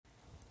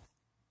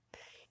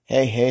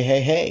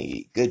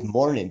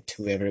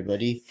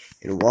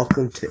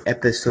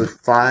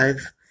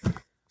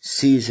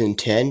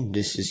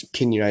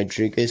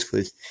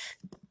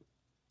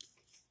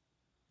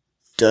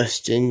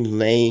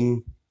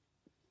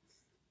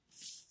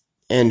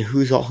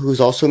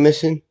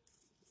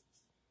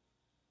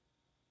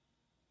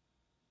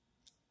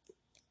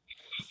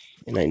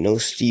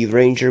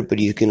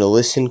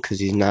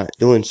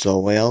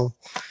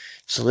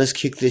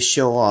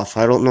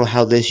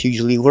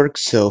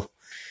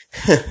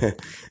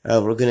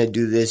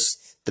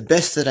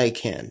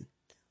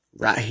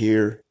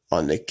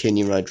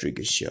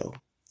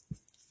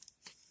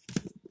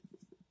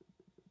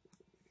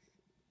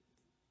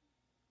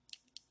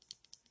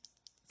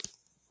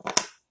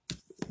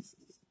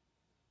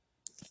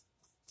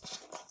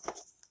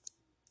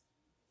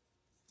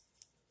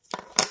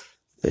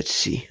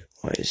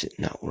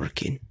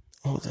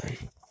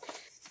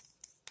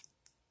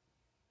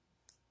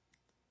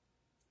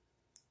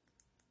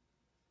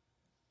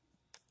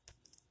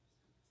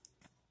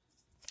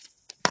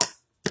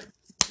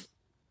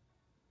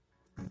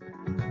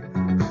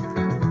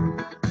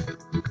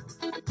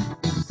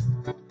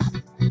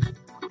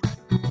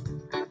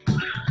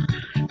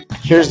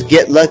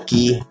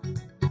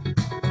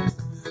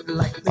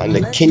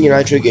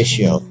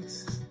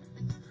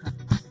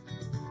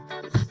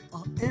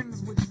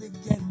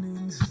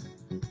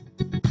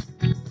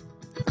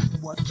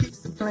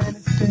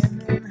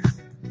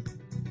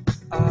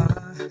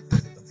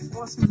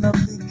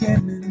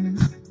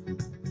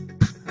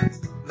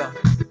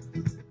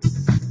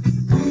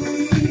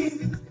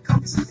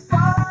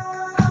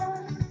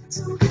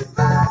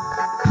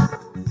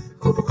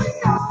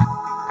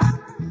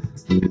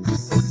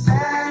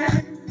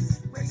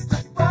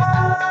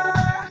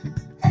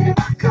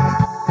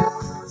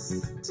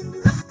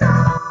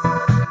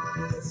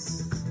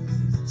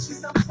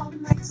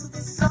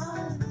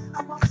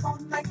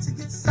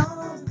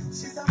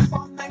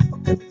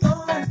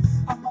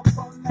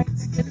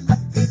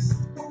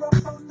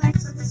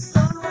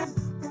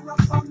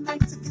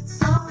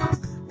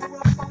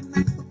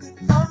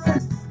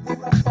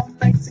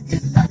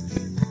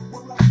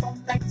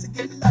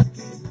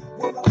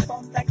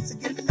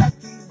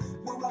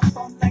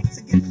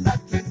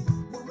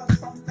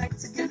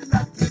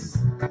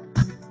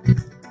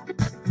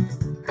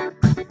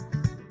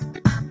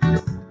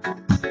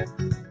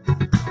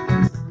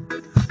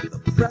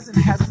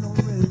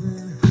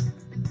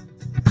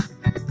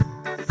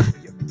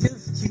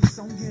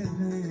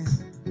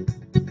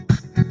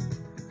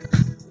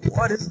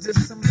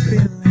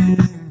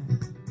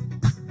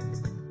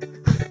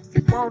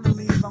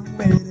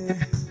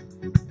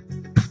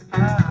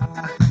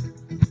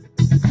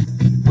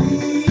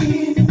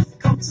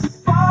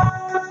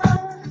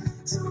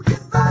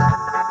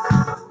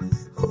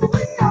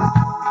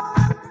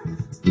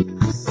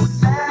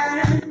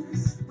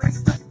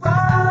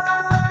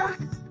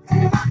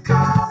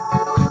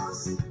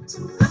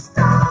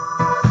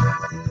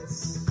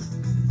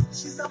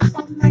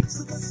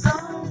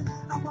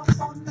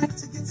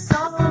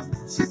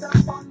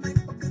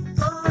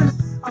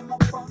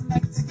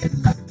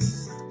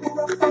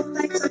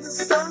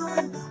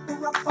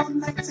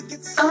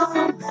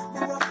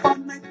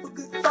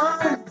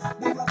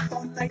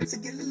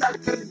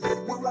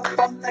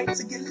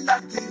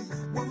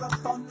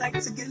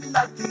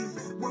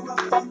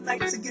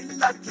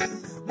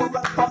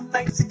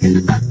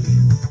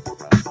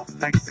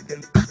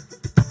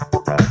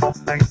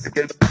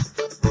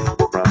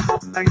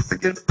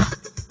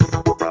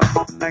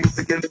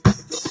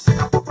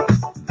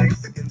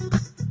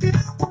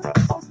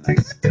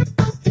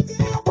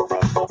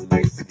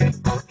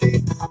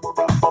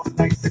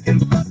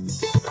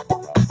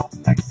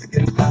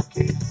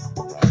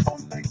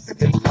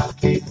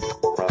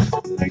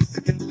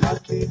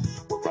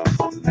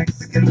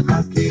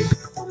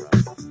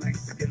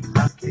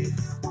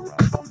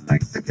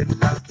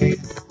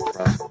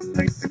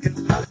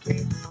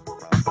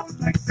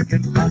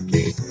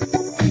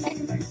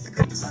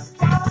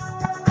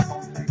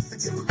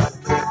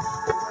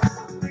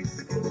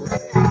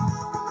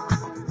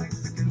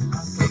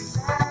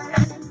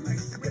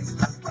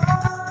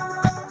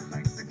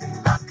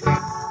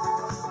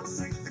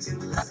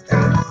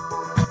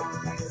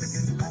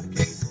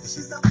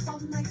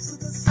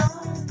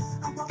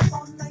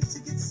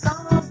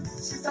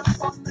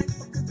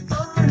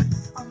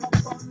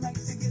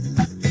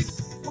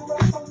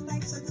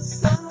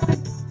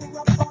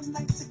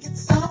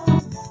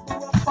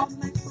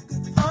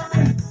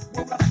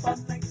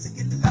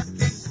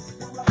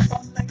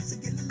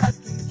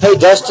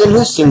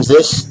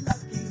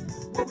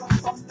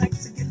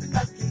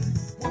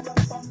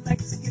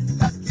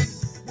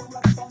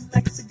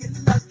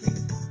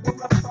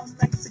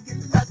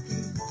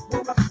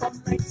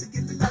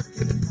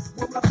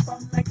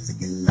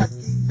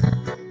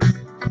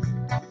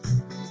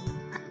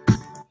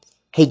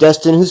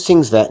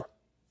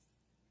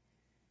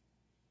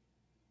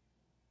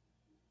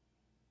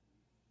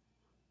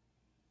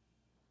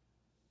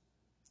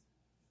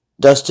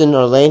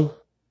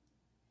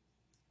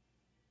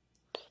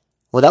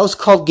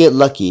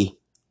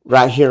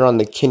right here on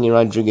the Kenny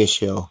Rodriguez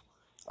Show.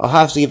 I'll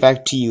have to get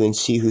back to you and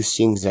see who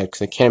sings that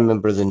because I can't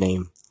remember the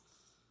name.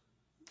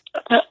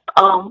 I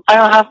don't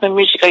have the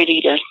music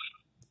ID yet.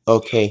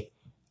 Okay.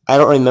 I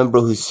don't remember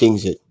who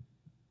sings it.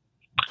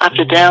 I have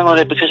to download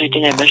it because I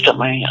think I messed up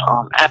my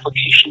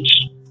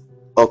applications.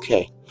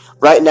 Okay.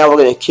 Right now we're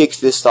going to kick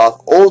this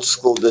off old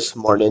school this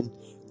morning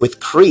with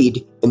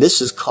Creed, and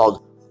this is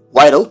called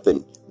Wide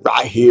Open,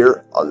 right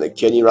here on the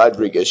Kenny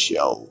Rodriguez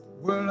Show.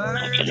 Well,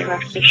 I Kenny just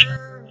Rodriguez.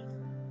 heard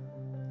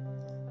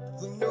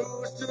the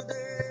news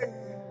today.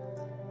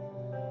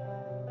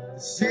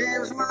 It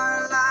seems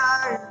my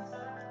life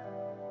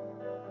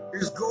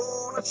is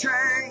gonna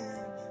change.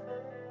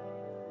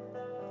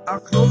 I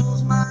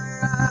close my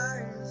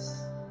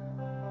eyes,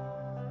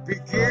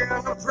 begin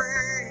to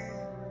pray.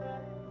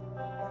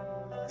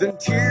 Then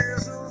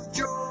tears of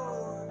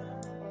joy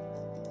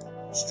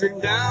stream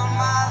down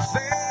my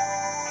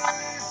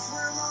face.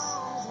 We're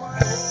arms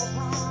wide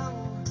open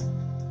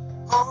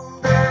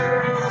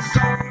under the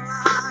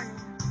sunlight.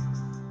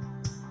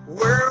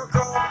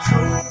 Welcome to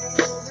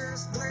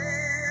this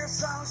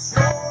place. I'll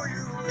show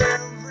you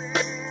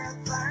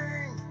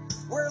everything.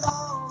 With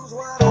arms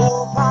wide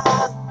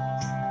open.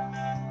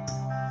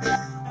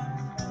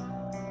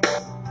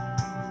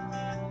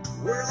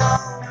 With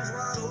arms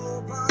wide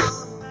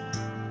open.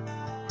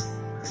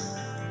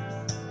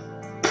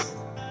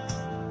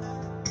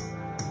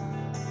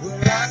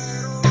 Well, I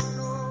don't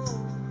know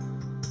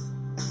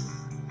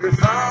if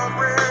I'm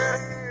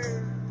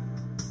ready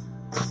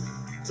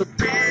to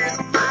be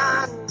the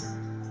man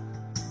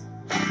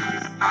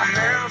I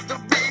have to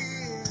be.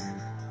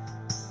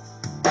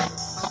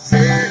 I'll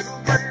take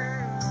a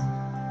breath.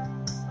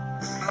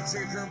 I'll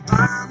take her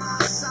by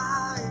my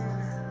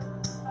side.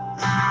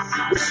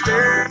 We're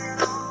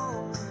standing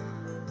on.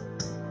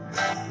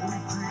 We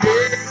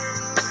created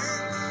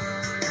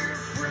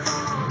with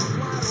arms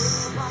wide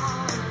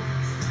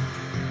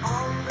open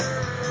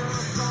under the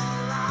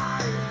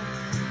sunlight.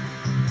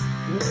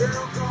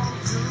 Welcome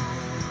to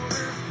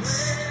this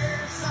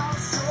place. I'll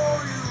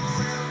show you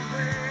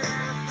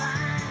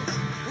everything.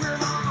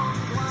 With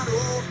arms wide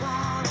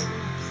open.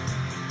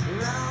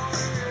 Now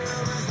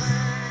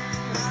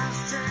everything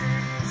has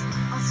changed.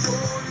 I'll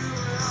show you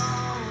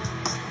love.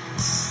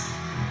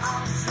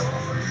 I'll show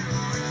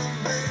you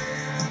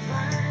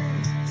everything.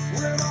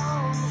 With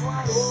arms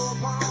wide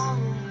open.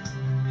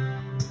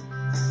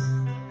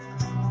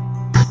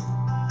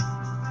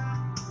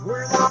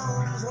 With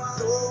arms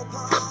wide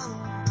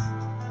open.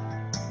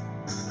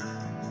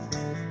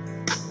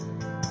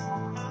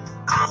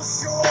 I'll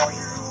show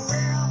you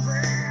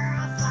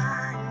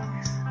everything.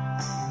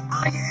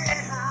 Oh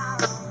yeah.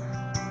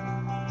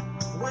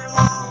 With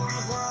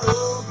arms wide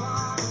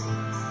open.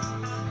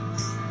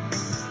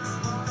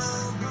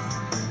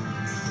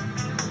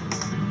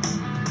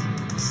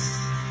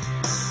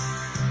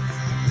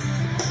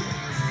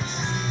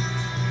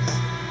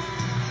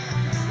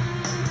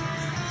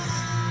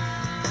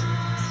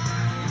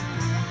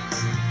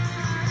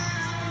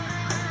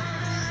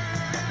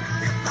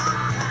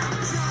 I have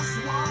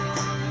just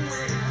one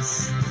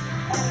wish.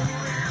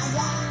 Only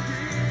one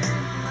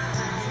demand.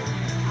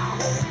 I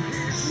hope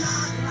he's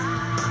not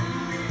like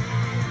me.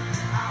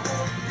 I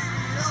hope he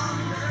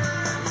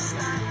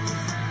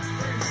understands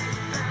that he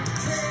can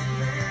take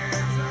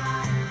this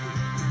life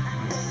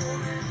and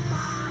hold it in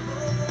my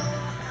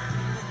whole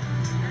hand.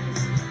 And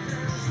he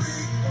can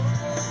reach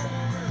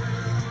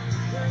forward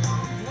with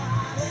arms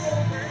wide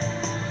open.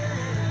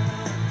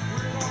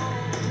 With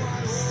arms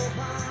wide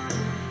open.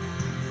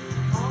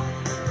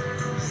 Under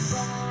the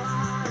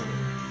sunlight.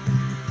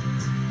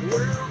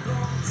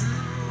 Welcome to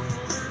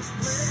this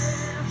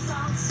place.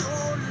 I'll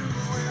show you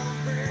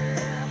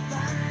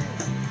everything.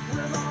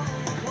 With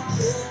arms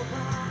wide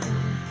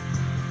open.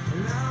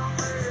 Now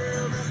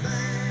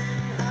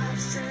everything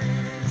has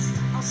changed.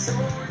 I'll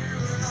show you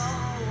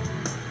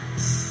love.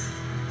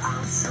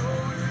 I'll show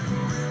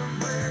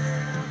you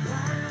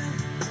everything.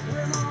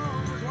 With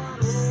arms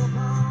wide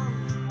open.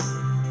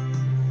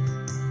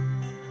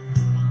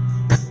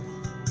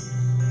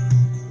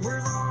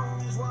 With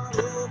arms wide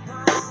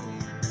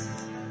open.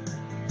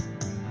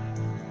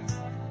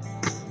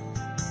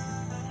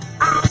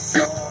 I'll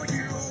show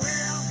you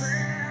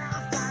everything.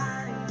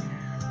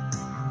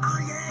 Oh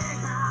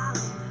yeah.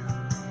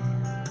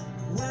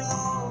 With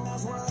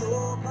arms wide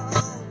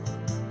open.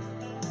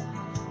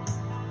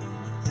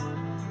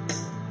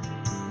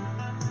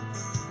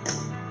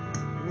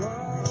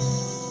 Wide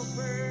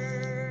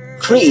open.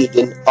 Creed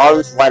and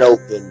Arms Wide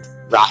Open,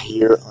 right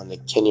here on the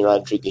Kenny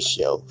Rodriguez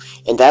Show.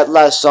 And that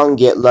last song,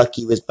 Get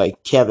Lucky, was by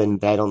Kevin,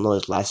 but I don't know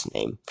his last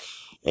name.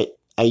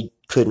 I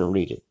couldn't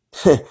read it.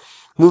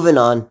 Moving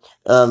on.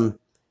 All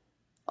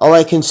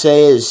I can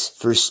say is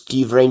for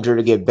Steve Ranger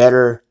to get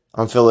better,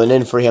 I'm filling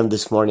in for him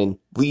this morning.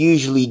 We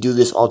usually do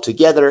this all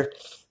together,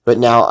 but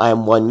now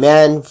I'm one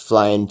man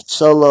flying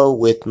solo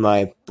with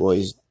my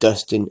boys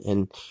Dustin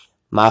and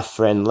my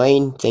friend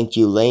Lane. Thank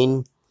you,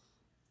 Lane.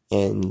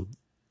 And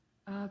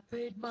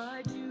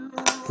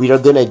we are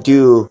gonna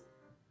do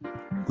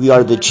We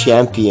Are the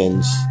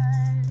Champions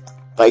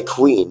by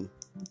Queen.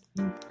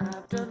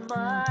 I've done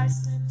my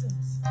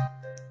sentence.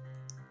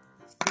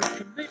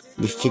 Let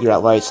me figure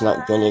out why it's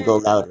not going to go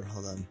louder.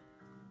 Hold on.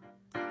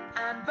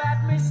 And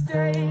bad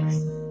mistakes.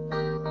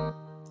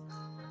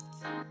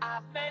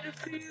 I've made a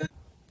few.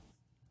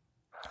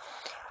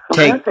 What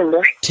Take happened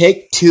there?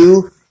 take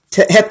 2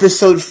 to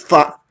episode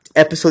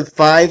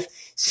 5,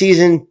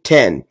 season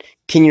 10.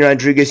 Kenny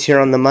Rodriguez here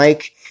on the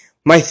mic.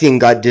 My thing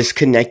got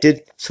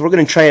disconnected, so we're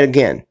going to try it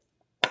again.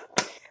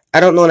 I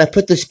don't know, when I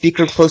put the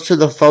speaker close to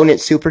the phone,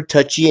 it's super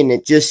touchy and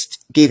it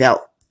just gave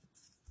out.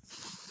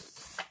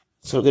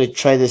 So we're going to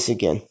try this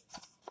again.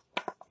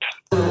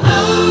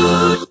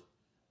 I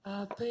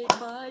paid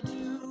my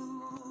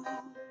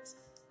dues.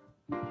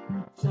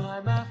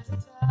 Time after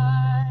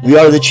time. We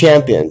are the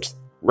champions,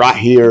 right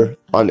here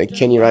on the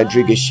Kenny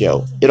Rodriguez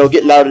Show. It'll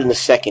get louder in a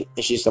second.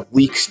 It's just a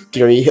weak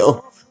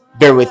stereo.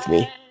 Bear with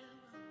me.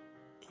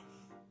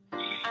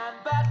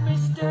 And bad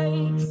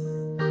mistakes.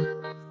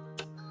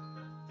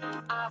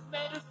 I've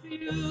made a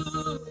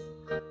few.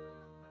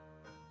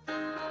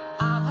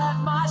 I've had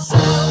my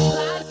shadows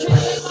and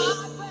kicks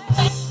in my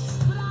face,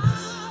 but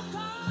I've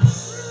come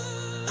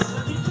through. I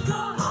need to go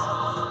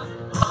on.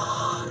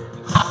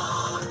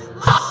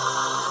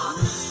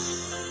 We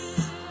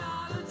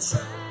are the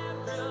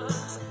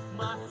champions,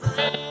 my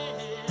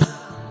friend,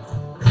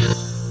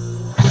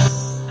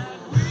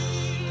 and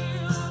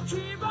we'll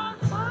keep on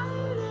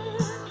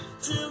fighting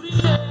till the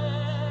end.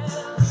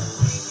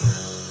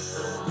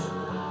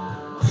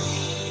 We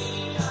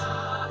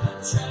are the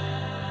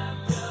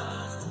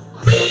champions.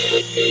 We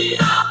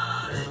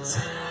are the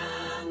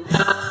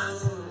champions.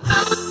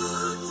 No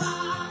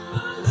time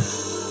for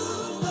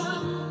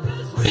losing,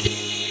 'cause we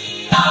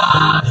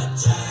are the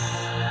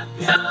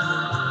champions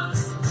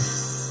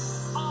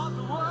of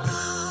the world.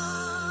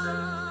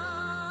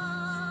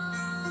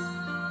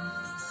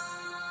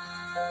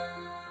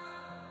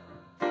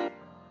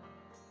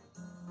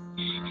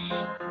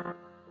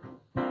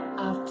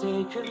 I've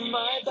taken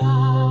my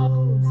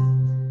bows,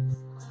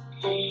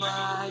 oh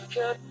my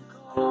curtain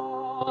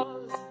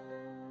calls.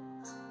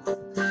 You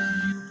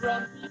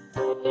brought me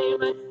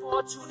fame and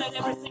fortune and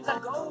everything that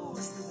goes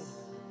with it.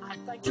 I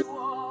thank you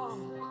all,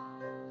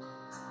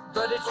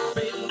 but it's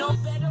been no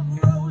bed of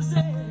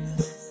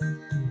roses,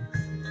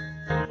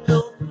 no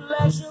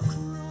pleasure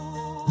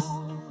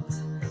cruise.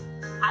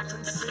 I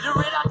consider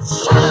it a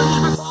challenge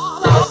before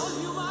the whole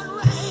human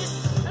race,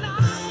 and I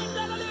ain't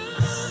gonna lose.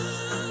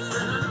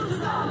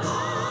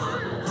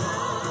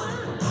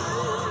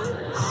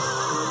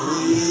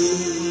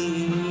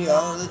 We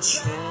are the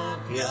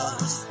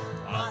champions,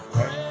 my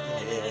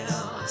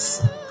friends.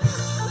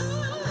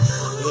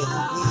 And we'll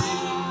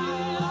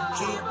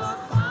keep on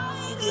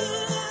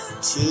fighting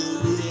to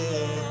the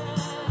end.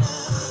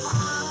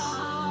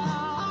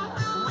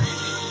 We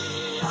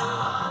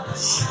are the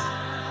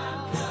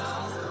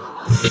champions.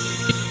 We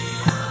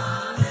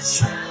are the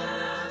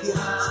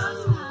champions.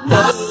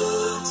 No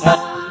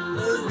time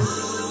to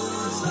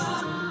lose.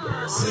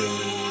 We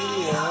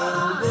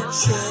are the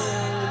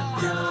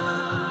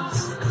champions.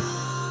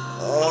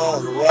 Oh,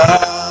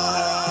 wow.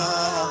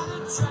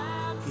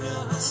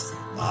 Champions,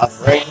 my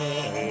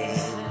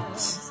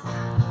friends.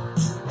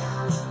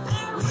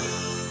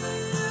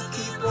 We'll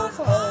keep on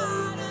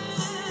fighting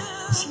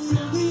to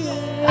the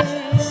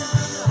end.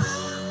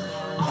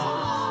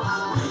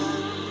 We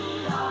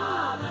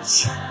are the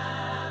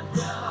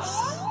champions.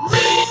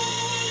 We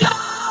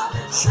are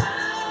the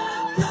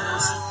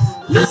champions.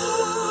 No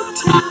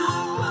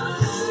time for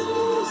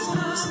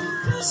losers,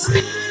 'cause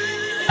we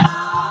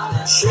are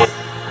the champions.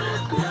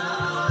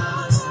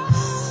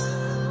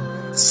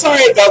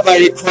 Sorry about my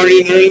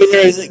recording earlier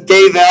as it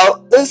gave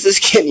out. This is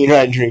Kenny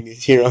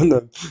Rodriguez here on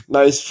the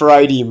nice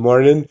Friday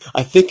morning.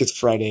 I think it's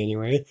Friday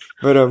anyway.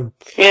 But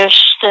Yes,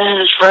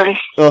 that is Friday.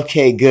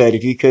 okay, good,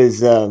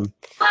 because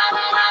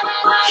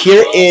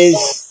here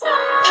is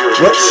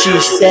What She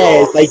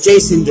Says by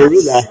Jason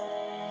Derulo,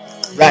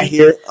 right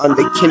here on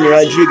the Kenny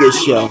Rodriguez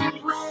Show.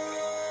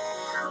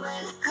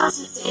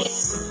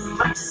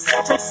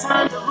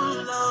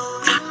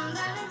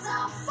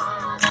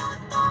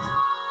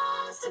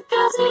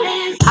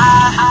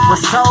 I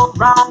was so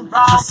wrong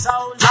for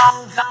so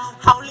long,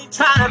 only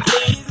trying to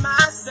please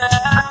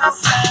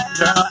myself.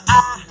 Girl,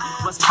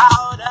 I was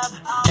caught up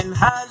in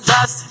her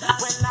lust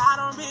when I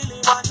don't really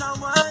want no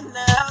one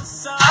else.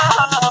 So no,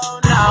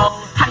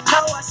 I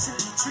know I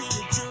should have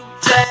treated you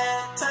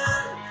better,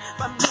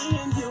 but me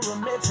and you were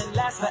meant to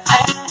last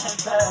forever.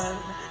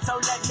 So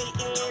let me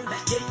in,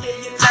 give me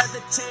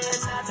another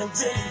chance to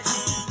really be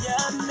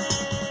your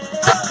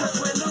man. 'Cause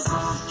when the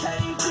roof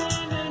caved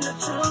in and the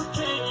truth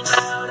came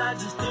out, I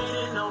just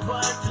didn't know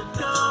what to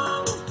do.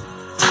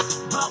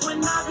 But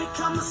when I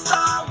become a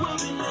star, we'll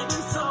be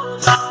living so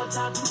large,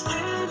 I'll do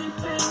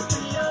anything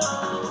for you.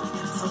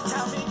 So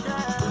tell me,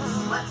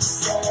 girl, what you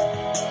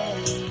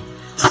say?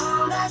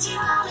 Oh, that you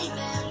only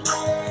meant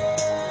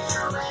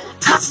well, when it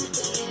comes to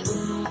it.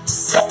 What you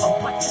say?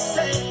 What you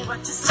say? What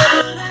you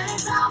say?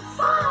 It's all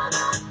for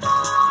the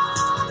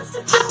thorns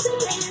that come to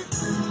live.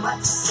 What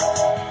you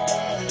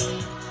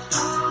say?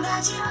 Oh,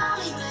 that you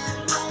only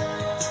meant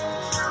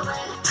well,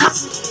 when it comes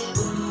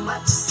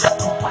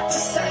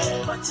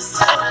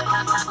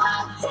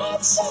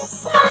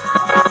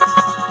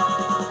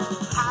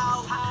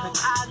How can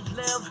I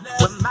live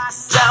with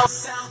myself,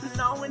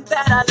 knowing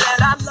that I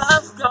let our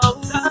love go?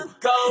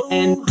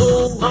 And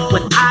ooh,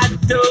 what I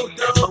do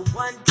for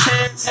one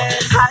chance,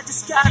 I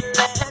just gotta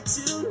let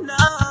you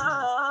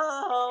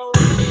know.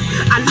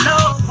 I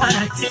know what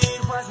I did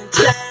wasn't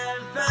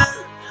clever,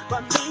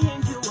 but me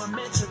and you were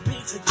meant to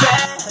be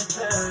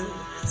together.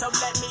 So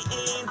let me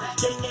in,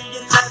 give me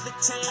another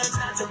chance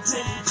to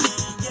really be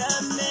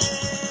your man.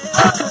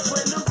 'Cause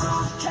when the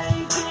roof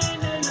caved in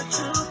and the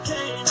truth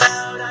came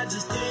out, I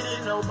just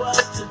didn't know what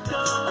to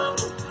do.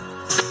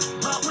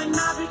 But when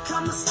I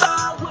become a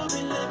star, we'll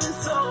be living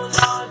so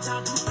large,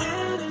 I'll do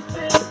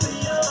anything for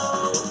you.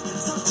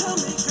 So tell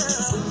me,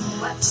 girl,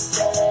 what you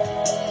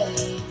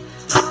say?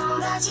 Oh,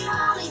 that you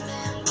only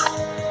meant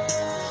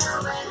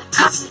well, when it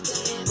comes to it.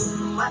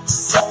 What you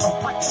say?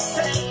 What you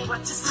say? What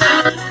you say?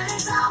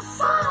 It's all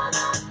for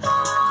the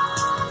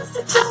thoughts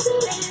that come to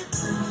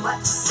live. What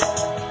you say?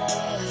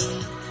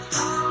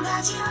 Oh,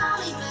 that you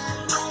only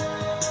meant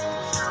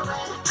well,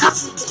 when it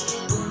comes to it.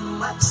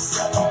 What you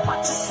say? What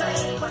you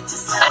say? What you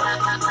say?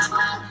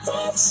 What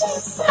did she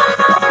say?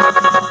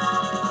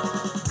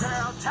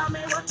 Girl, tell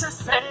me what you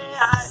say.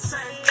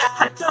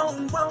 I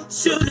don't want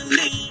you to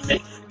leave me,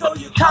 though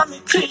you call me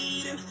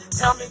cheating.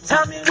 Tell me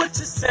what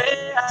you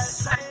say.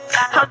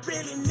 I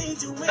really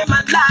need you in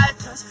my life,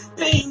 'cause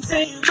things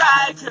ain't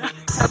right, girl.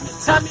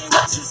 Tell me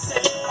what you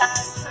say.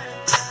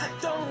 I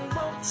don't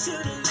want you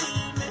to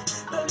leave me,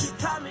 though you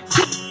call me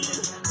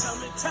cheating.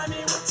 Tell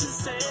me what you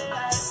say.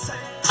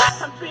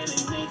 I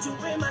really need you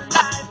in my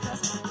life,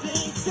 'cause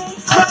things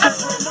ain't right.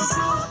 When the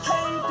roof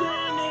caved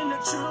in and the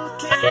truth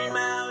came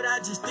out, I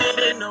just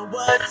didn't know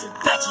what to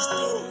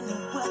do.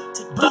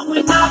 But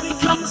when I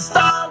become a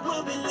star,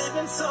 we'll be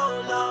living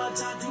so large,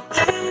 I'll do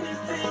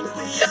anything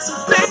for you. So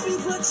baby,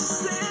 what you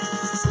say?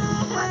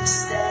 What you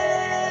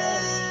say?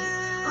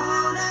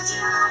 Oh, that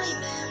you only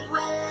meant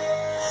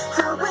well.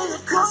 How will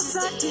it cost I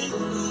did?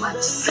 What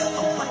you say?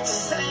 What you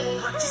say?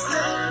 What you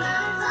say?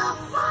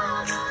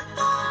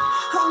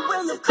 How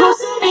will it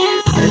cost it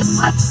is?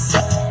 What you say?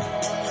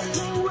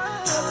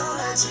 Oh,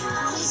 that you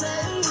only say.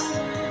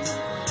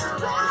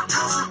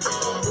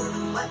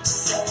 What you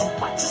say?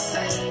 What you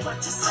say? What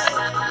you say?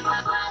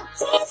 What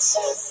did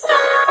she say?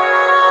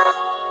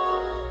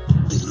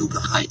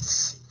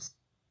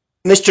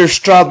 Mr.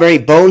 Strawberry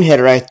Bonehead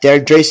right there,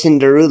 Jason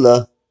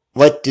Derulo.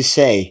 What to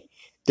say?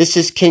 This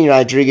is Kenny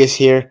Rodriguez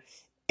here,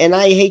 and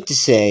I hate to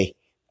say,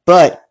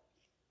 but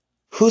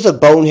who's a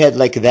bonehead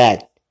like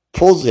that?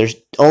 Pulls their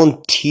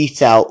own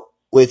teeth out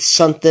with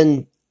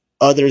something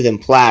other than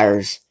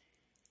pliers.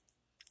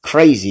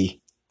 Crazy.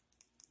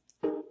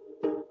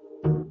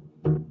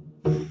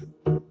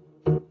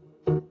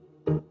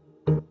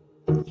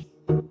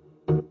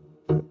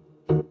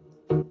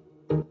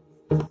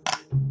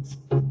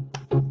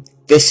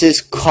 This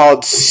is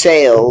called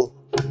Sail,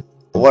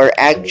 or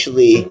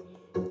actually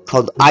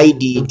called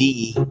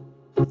IDD,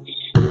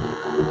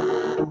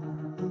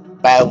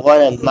 by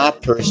one of my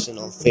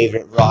personal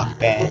favorite rock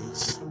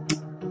bands,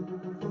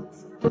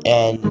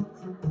 and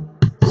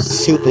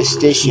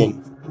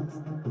Superstition.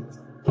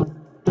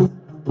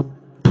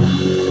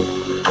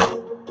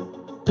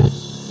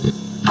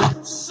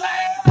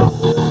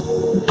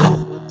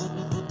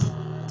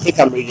 I think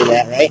I'm reading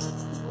that right.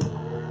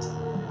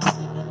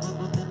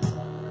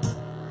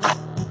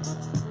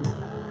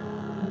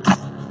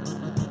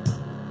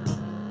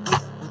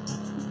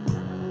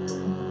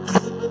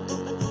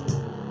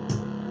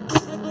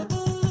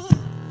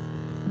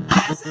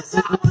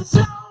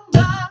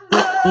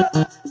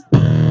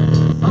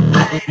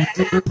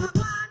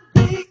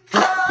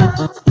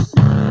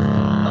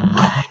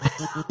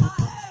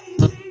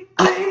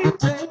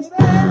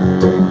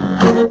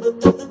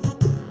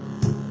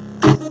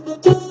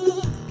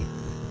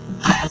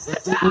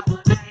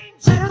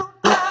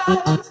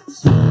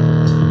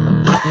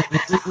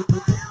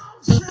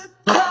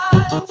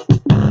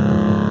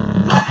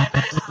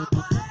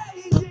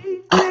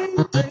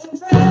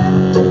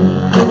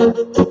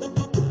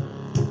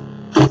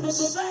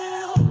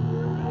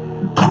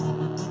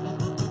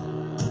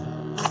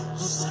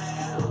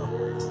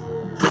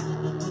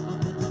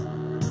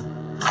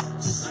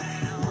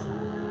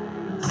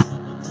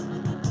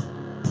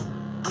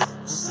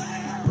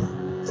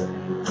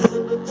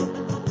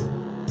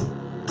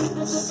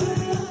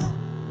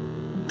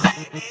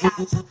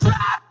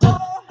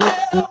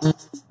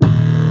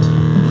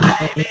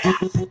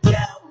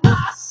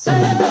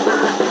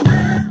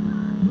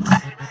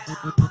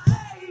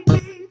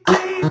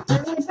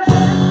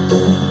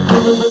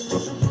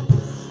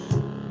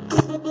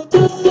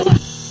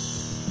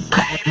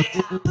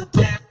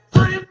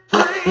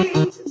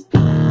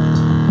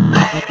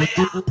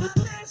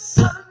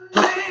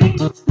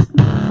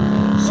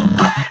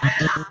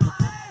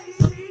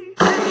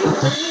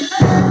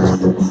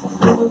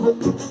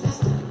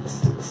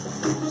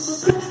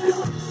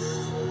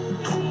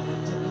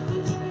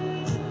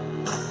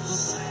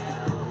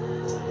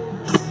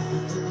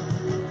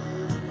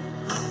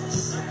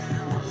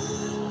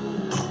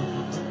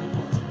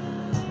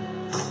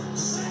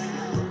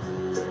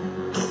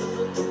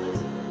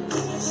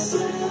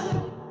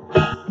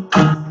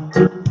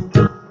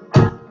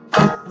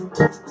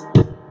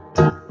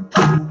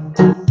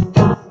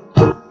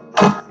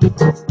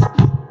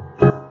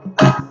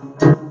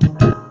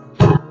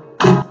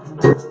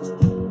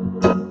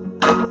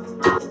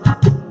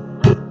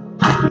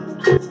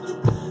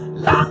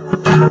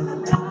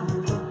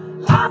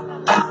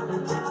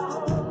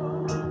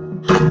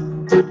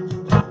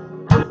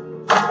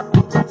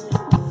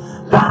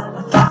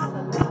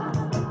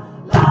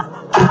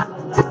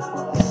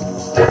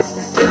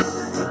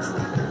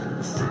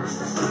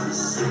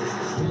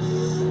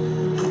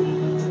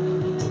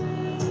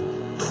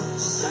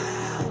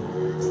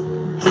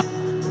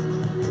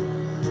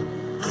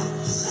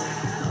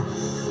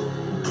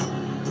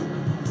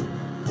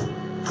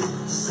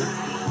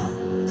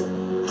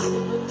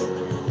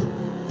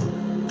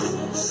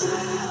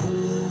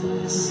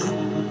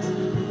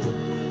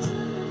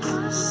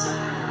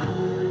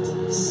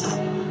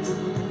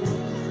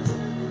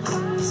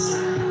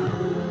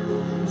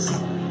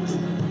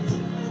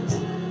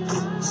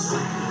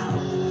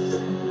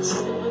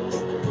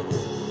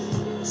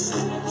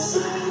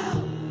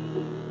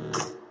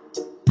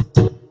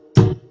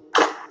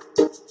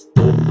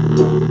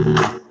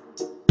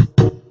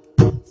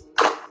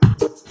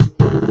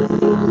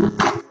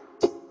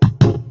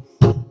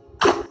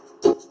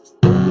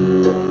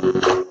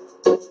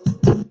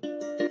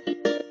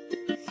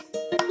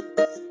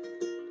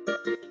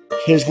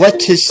 Here's What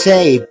to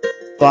Say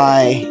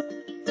by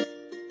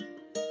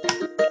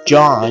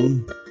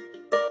John.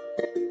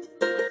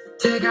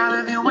 Take all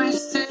of your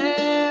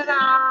wasted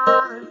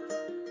on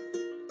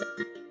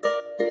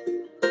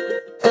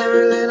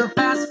every little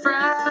past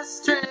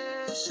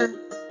frustration.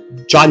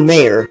 John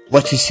Mayer,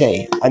 What to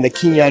Say on the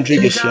Kenny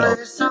Rodriguez Take all Show. of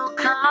your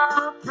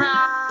so-called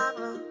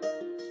problems,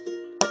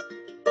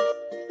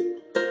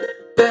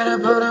 better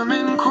put them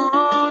in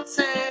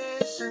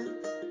quotation.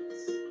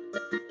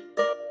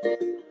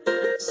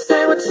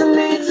 Say what you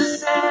need to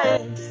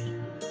say.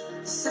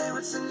 Say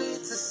what you need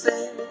to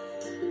say.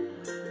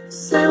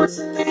 Say what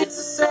you need to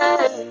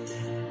say.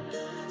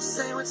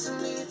 Say what you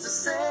need to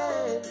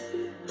say.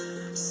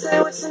 Say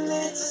what you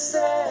need to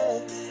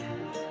say.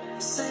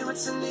 Say what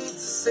you need to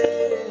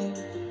say.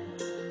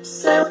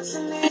 Say what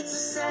you need to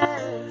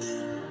say.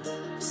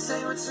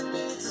 Say what you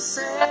need to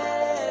say.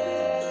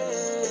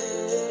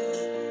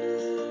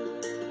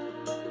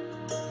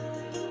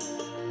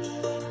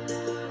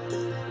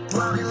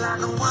 Working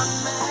like a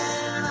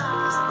one-man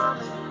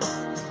army,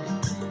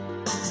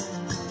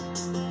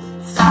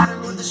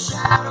 fighting with the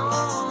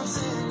shadows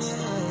in your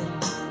head,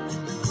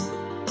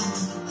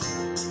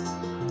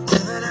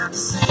 living out the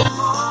same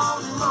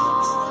old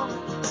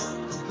moment,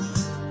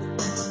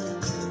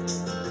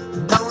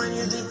 knowing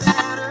you'd be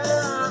better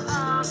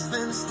off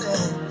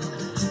instead.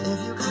 If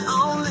you could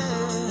only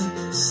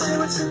say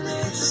what you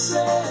need to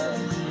say.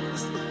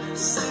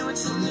 Say what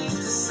you need to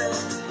say.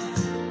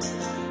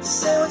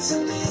 Say what you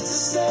need to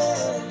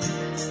say.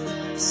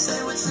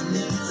 Say what you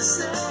need to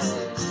say.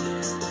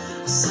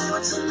 Say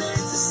what you need to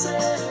say.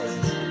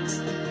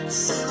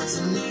 Say what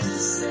you need to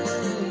say.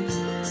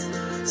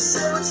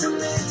 Say what you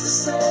need to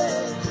say.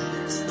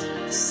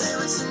 Say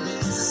what you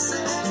need to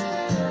say.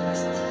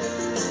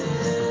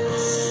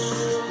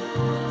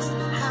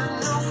 Have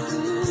no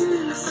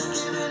fear for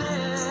giving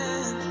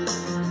in.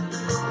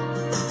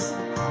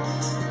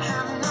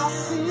 Have no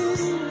fear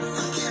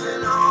for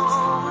giving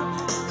on.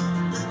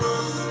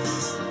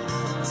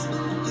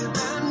 You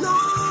better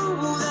know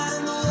that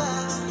in the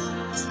end,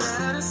 it's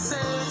better to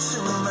say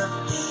too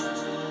much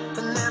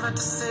than never to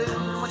say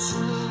what you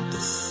need to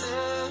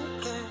say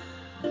again.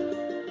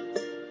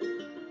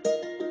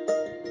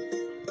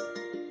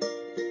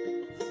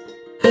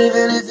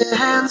 Even if your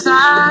hands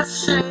are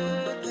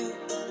shaking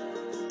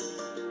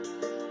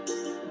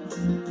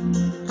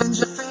and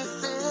your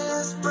faith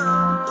is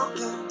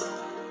broken,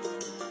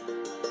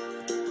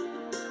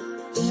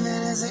 even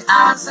as the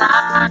eyes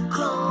are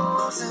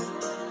closing,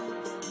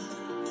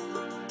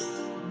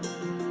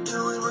 do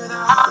it with a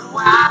heart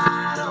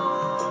wide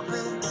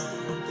open.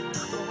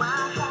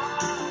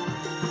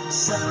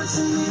 Say what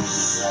you need to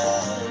say.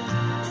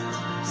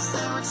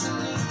 Say what you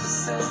need to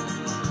say.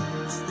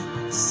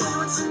 Say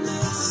what you need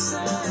to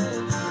say.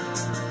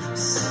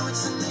 Say what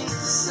you need to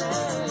say.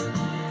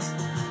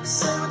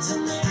 Say what you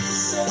need to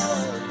say.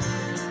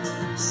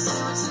 Say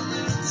what you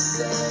need to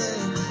say.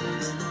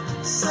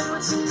 Say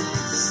what you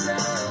need to say.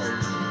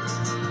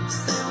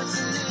 Say what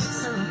you need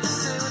to.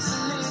 Say what you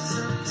need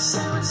to.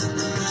 Say what you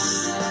need to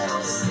say.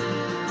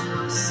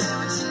 Say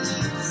what you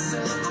need to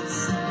say.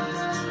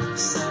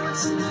 Say what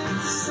you need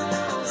to say.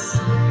 Say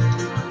what you need to say.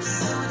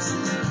 Say what you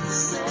need to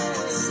say.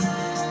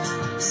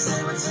 Say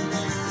what you need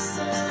to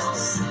say.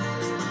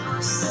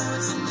 Say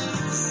what you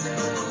need to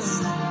say.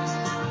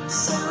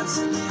 Say what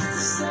you need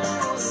to say.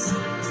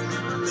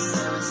 Say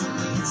what you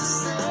need to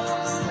say.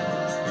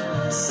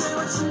 Say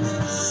what you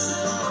need to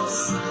say.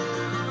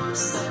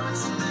 Say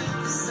what you need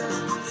to say.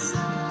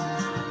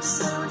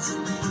 Say what you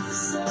need to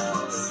say.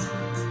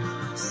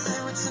 Say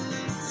what you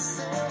need to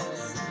say.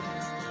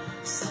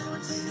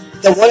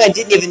 The one I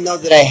didn't even know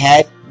that I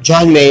had,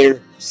 John Mayer,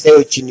 Say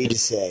What You Need to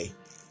Say.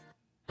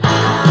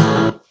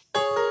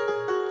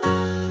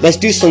 Let's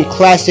do some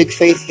classic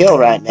Faith Hill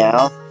right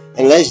now,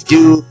 and let's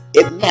do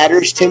It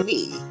Matters to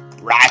Me,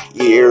 right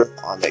here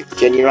on the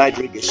Kenny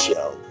Rodriguez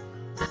Show,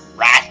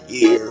 right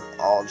here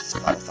on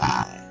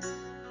Spotify.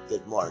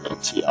 Good morning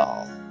to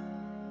y'all.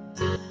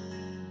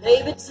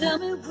 Baby, tell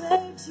me,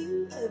 where'd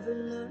you ever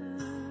learn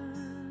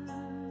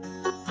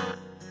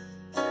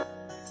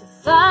to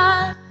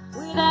fight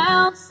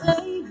without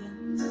saying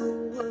a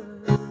word?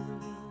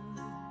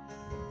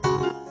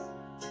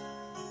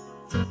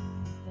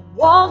 And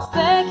walks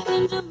back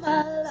into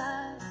my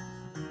life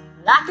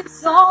like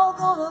it's all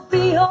gonna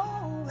be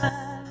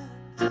alright.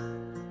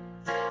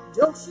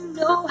 Don't you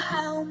know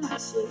how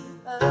much it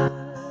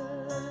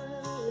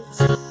hurts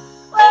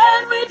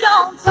when we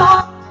don't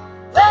talk,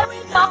 when we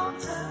don't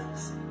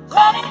touch,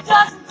 when it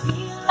doesn't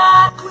feel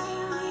like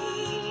we're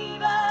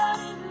even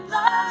in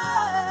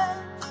love?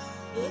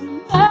 It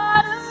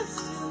matters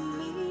to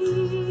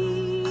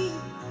me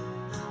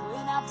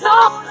when I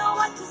don't know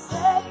what to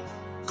say,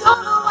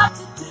 don't know what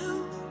to do,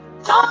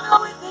 don't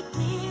know if it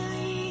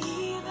really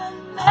even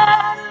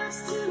matters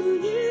to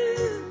you.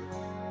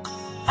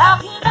 How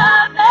can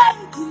I make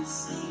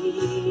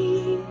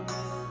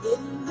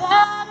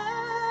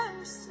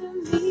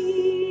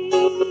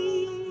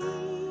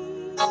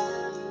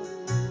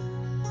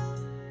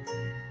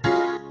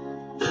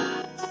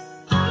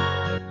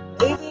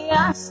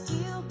I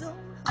still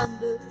don't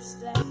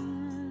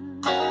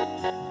understand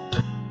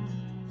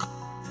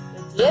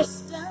the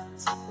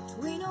distance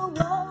between a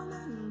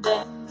woman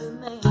and a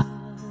man.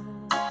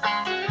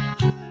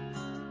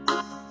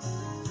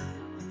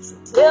 So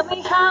tell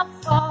me how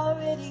far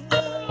it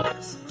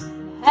is,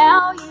 and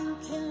how you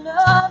can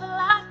love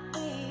like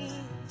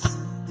this,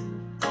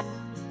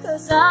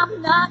 'cause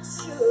I'm not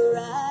sure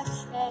I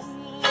can.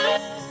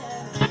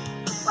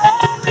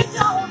 Where we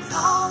don't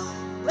talk,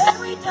 where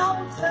we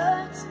don't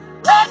touch,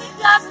 when it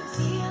doesn't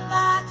feel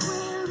like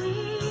we're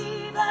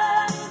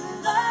even in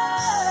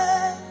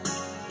love,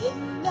 it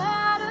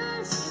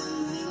matters to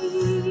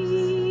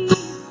me.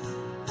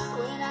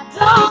 When I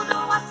don't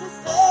know what to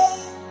say,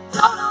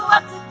 don't know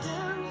what to do,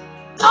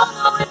 don't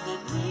know if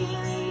it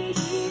really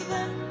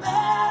even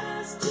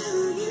matters to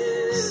you,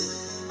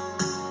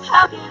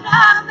 how can I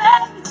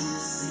make you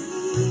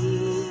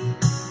see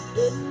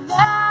it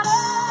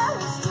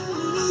matters to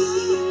me?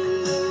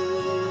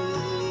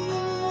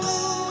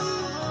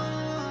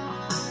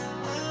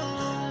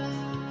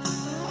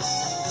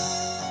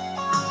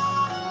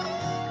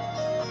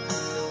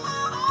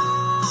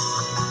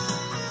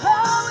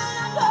 Oh, and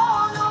I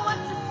don't know what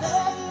to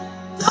say,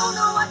 don't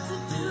know what to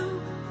do,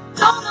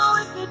 don't know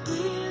if it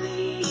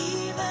really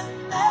even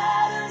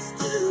matters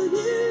to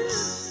you,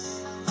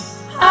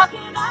 how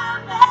can I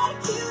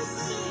make you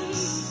see?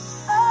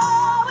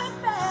 Oh, it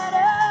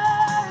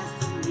matters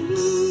to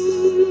me.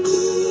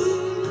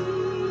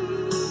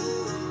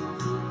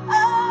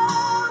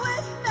 Oh,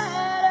 it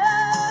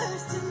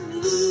matters to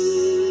me.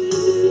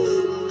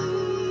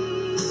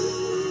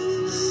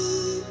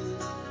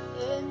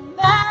 It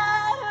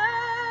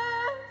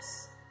matters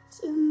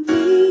to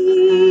me.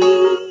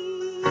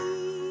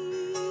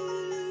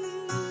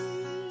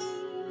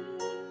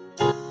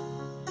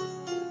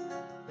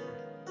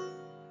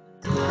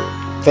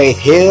 Faith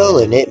Hill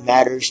and It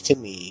Matters to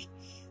Me.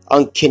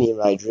 I'm Kenny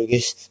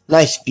Rodriguez.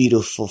 Nice,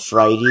 beautiful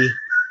Friday.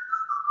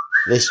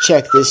 Let's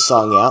check this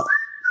song out.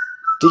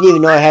 Didn't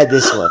even know I had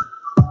this one.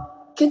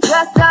 Can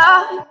trust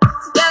us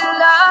to get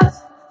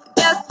lost.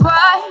 Guess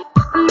what?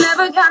 I'm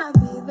never gonna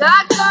be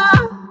that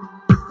girl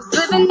who's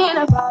living in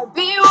a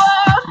Barbie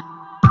world.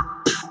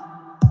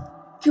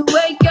 Can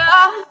wake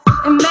up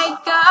and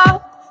make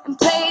up and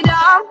play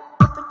dumb,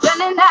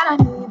 pretending that I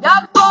need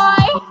a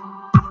boy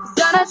who's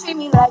gonna treat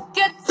me like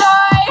a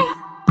toy.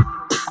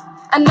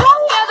 I know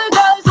the other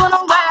girls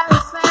wanna wear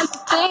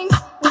expensive things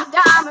with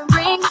diamond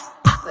rings,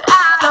 but I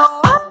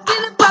don't wanna be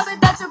the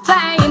puppet that you're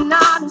playing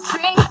on the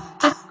string.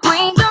 This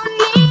queen don't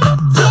need a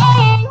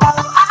king.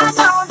 I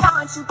don't know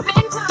what you've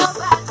been told,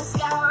 but the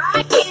sky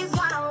right here's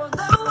gonna rule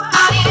the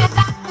world. Yeah,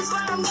 that is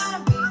where I'm gonna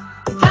be,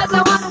 because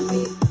I wanna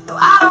be. No,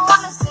 I don't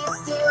wanna sit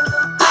still,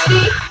 look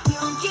pretty.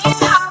 You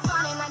get off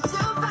on a 9 to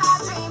 5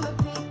 dream of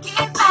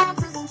picket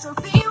fences and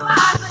trophy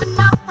wives, but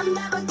no, I'm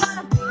never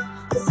gonna be,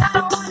 'cause I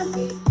don't wanna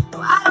be. No,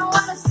 I don't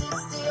wanna sit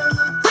still,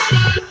 look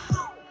pretty.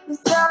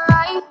 It's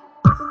alright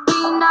to be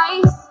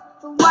nice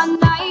for one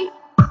night,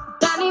 but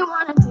then you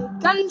wanna take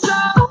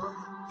control,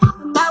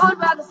 and I would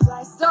rather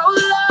fly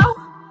solo.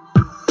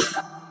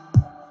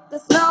 The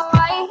Snow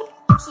White,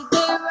 she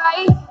did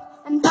right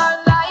in her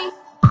life,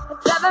 but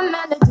seven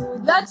men to do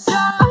the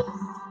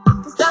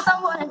choice, 'cause that's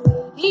not what a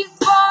lady's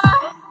for.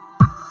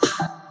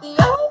 The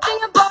only thing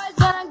a boy's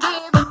gonna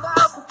give him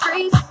girl for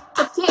free is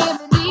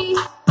captivity,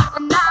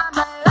 and I'm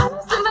a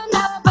little some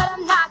vanilla, but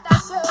I'm not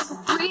that sugar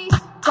sweet.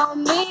 For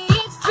me,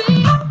 it's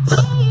free.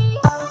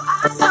 Oh,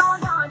 I don't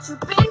know what you've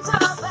been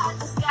told, but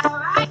the sky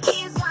right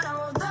here's gonna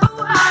rule the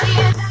world.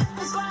 Yeah, that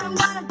is where I'm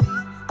gonna be,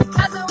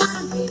 because I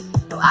wanna be.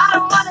 No, I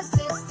don't wanna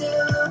sit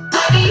still, look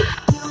pretty.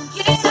 You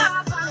get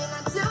off on it,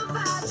 not too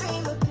far,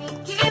 dream of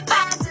picket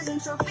fences and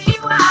trophy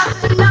wives,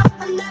 but no,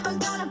 I'm never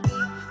gonna be,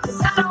 'cause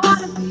I don't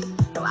wanna be.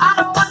 No, I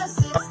don't wanna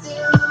sit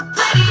still, look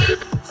pretty.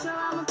 Sure,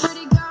 I'm a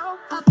pretty girl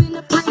up in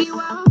a pretty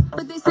world,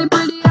 but they say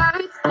pretty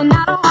hurts, and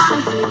I don't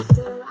wanna sit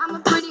still. I'm a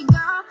pretty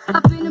girl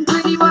up in a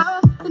pretty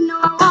world, but no,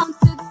 I won't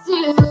sit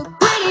still, look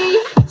pretty.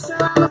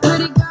 Sure, I'm a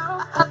pretty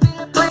girl up in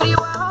a pretty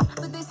world,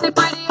 but they say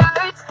pretty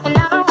hurts, and I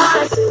don't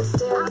wanna sit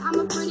still. I'm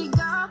a pretty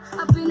girl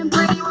up in a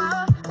pretty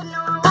world, but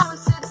no, I won't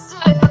sit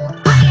still, look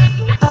pretty.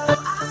 Oh,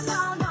 I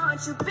don't know what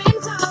you've been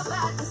told,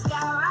 but the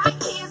sky right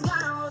here's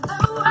gonna rule the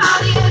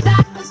world. Yeah,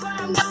 that is where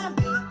I'm gonna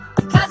be,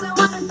 because I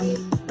wanna be.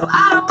 No, I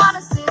don't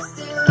wanna sit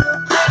still.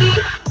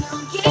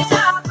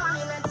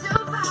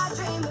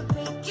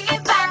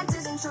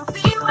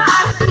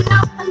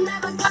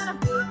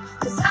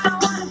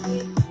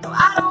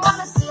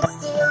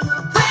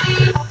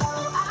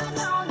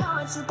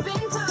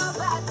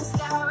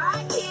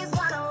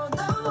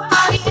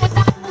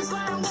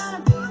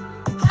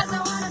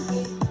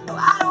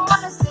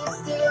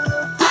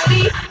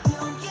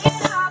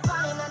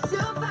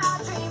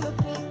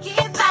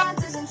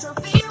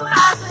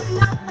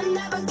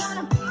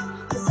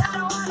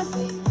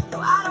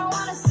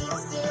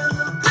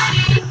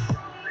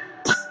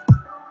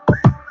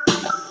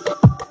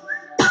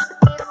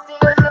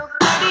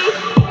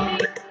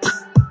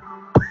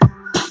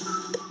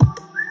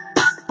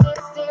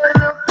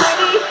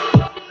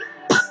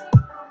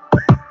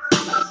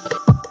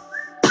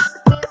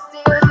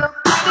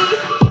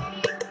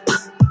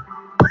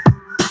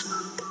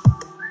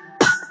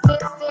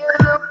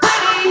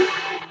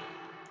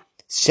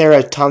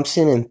 Sarah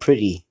Thompson and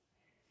Pretty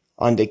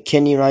on the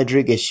Kenny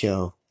Rodriguez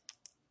Show.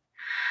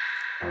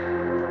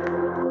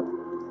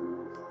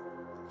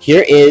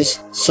 Here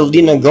is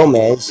Selena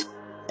Gomez,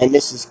 and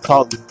this is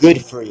called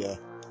Good For You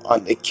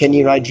on the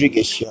Kenny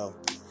Rodriguez Show.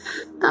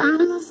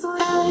 I'm in the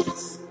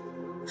forest,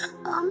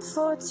 I'm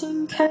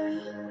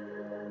 14K,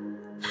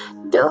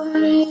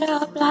 doing it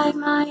up like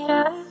my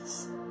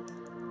ass.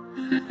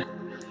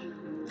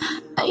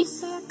 They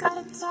say I got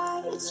a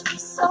touch,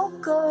 so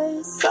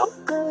good,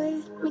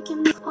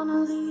 making me wanna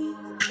leave.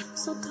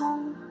 So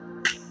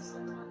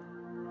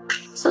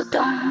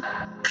don't,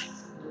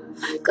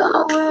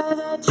 gonna wear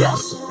that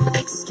dress you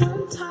like,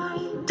 skin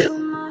tight, do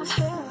my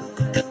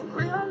hair girl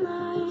real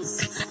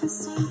nice, and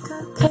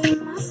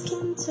syncopate my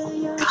skin to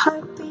your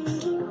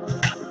heartbeat.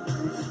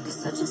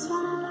 Cause I just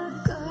wanna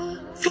look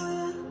good for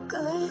you,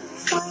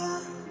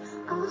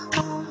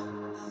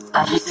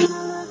 I just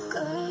wanna look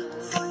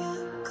good for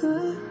you,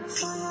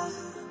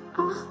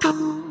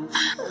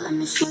 Let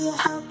me show you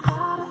how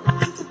proud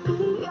I am to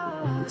be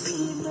yours.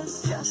 See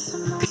this dress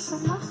and mess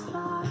on my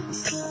floor.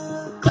 Still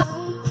look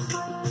good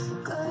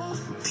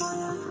for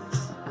you,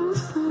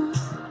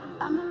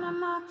 I'm a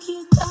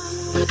marquee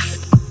diamond.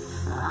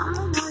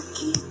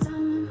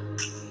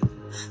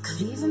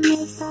 Could even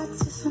make that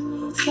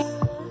Tiffany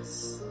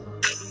jealous.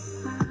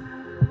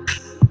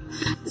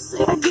 You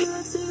say I give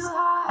it to you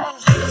high,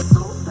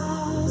 so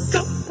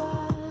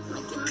bad,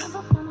 make you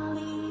never wanna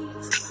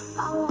leave.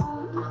 I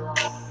won't.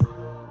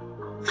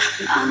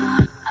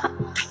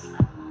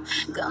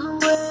 Gonna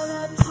wear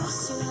that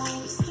dress you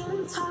like,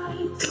 skin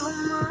tight,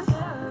 doing my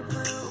hair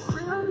girl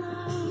real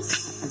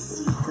nice, and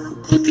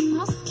syncopate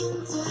my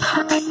skin to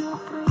how you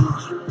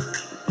breathe.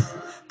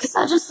 Cause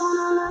I just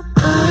wanna look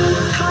good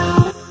for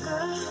you,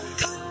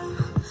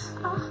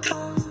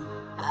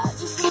 I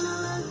just wanna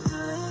look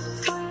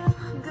good for you,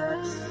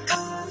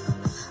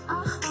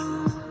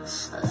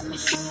 Let me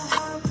show you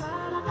how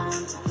proud I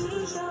am to be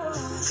yours.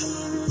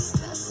 See this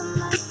dress and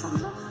nice on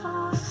the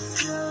floor.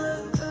 Still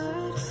look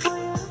good for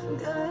you,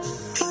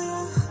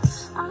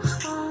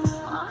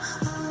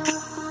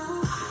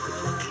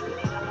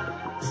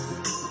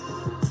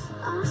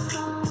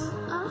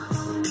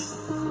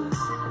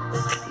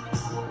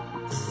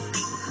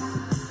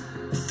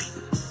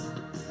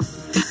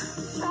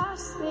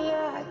 Trust me,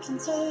 I can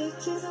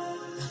take you there.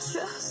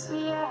 Trust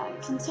me, I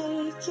can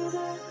take you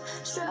there.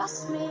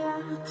 Trust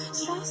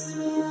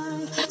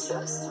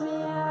me,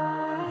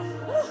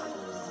 I.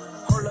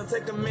 Hold up,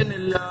 take a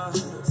minute, love.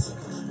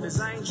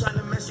 Cause I ain't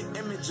tryna mess your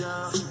image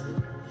up.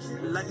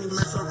 Like me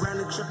mess around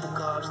the triple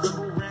cups.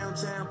 Double round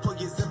town, pull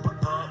your zipper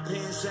up.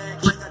 Pants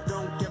sag like I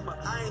don't care, but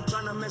I ain't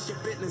tryna mess your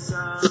business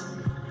up.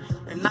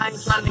 And I ain't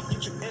tryna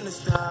get you in the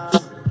stuff.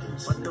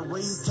 But the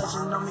way you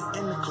touching on me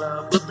in the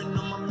club, whipping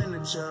on my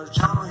miniature,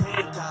 John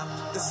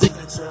Hancock, the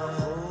signature.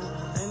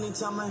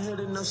 Anytime I hit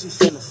it, know she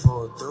finna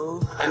fall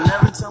through. And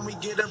every time we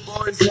get up,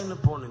 boys end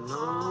up on the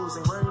news.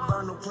 Ain't worry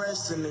about no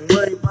pressing, ain't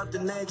worry about the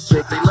next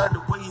chick. They love the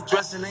way you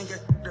dressing, ain't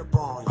got up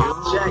on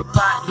you.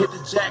 Jackpot, hit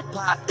the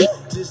jackpot.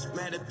 Just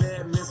mad at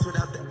bad miss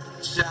without the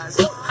shots.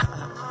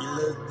 You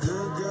look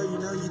good, girl, you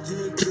know you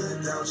did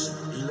good, don't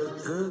you? You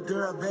look good,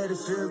 girl, I bet it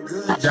feel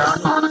good,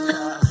 don't you?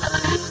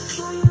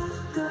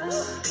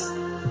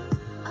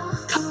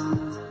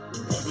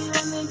 Baby,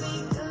 let me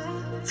be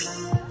good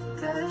for you.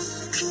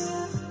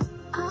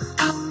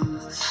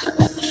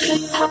 Let me show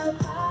you how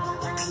proud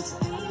I am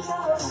to be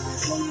yours.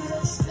 See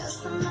this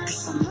dress and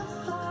nice on the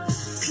floor.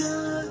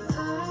 Still look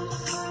good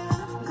for you,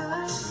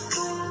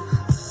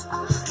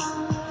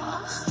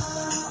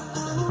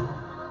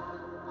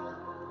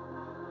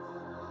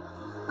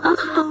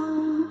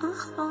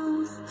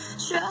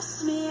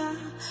 Trust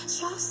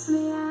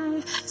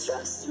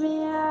me,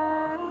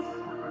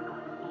 I.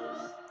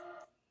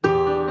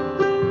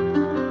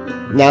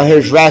 Now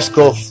here's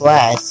Rascal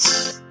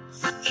Flatts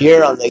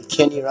here on the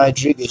Kenny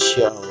Rodriguez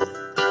Show.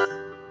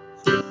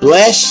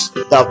 Bless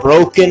the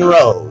Broken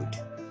Road.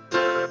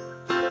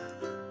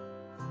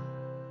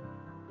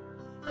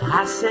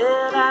 I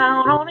set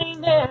out on a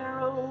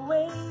narrow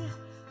way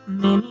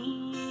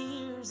many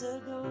years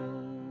ago,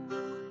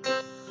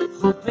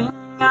 hoping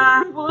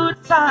I would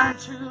find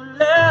true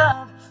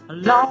love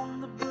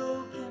along the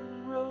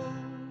broken road.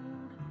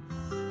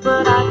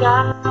 But I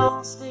got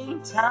lost a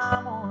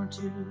time or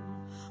two,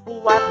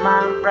 wiped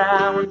my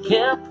brow and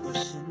kept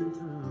pushing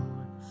through.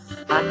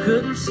 I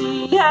couldn't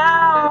see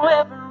how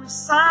every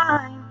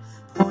sign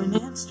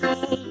pointed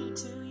straight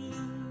to you.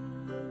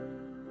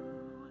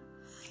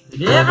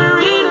 And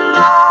every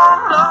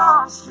long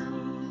lost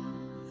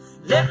dream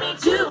led me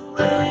to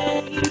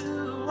where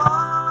you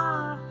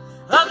are.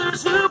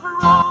 Others who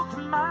broke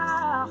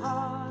my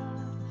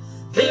heart,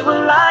 they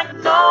were like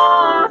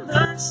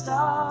northern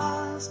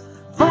stars,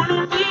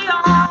 pointing me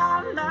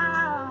on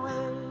my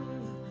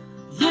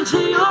way into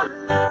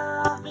your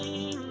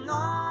loving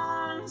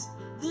arms.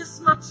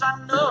 This much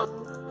I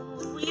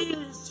know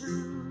is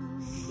true,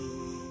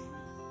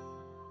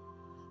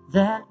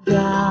 that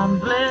God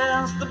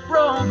bless the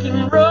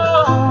broken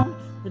road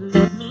that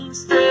led me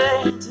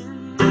straight to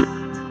you.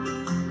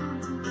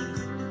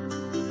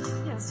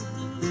 Yes,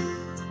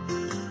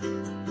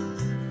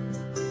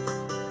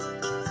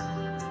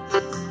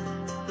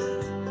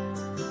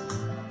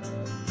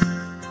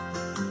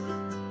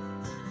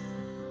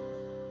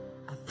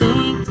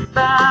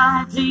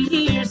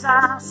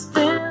 I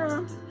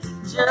spent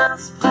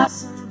just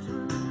passing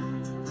through.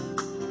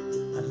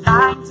 I'd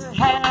like to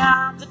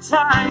have the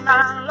time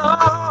I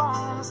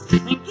lost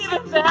and give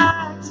it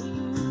back to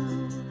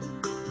you.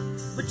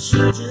 But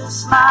you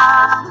just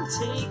smile and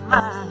take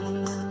my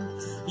hand.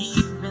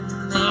 You've been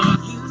there,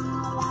 you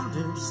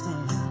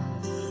understand.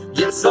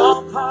 It's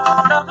all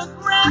part of a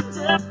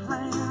grander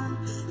plan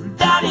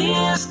that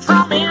is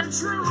coming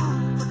true.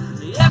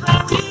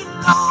 Every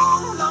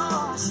long,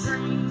 long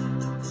stream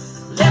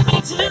led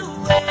me to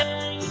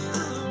where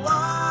you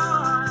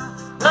are.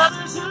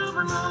 Others who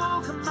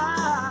broke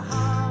my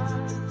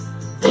heart,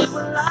 they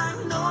were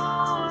like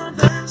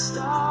northern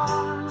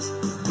stars,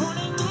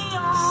 putting me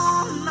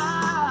on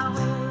my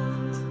way.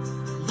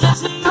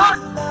 Yes, your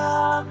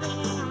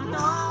loving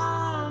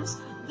arms,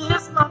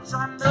 this much I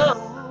know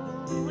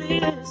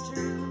is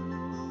true.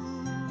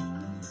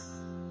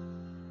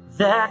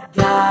 That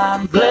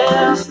God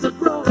bless the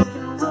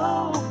broken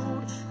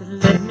road that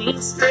led me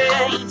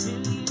straight to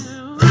you.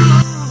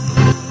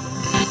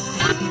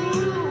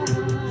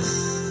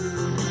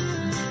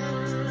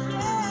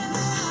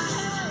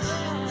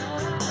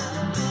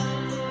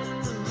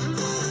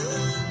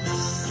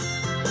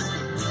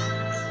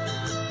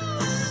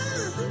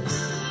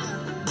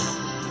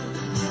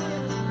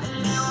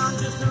 You're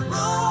just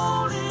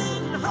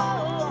rolling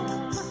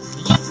home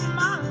into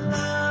my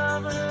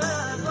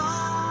lover's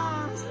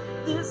arms.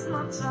 This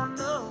much I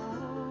know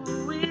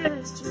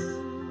is true.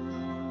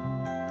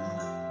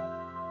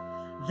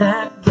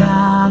 That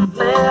God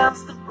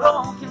bless the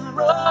broken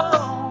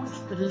road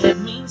that led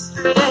me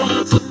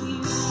straight to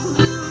you.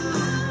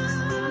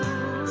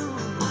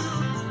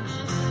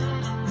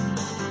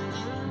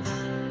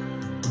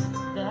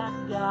 That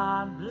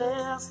God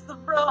bless the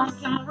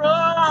broken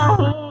road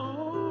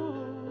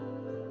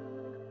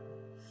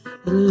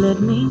that led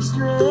me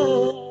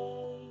straight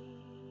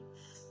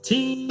to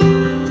you.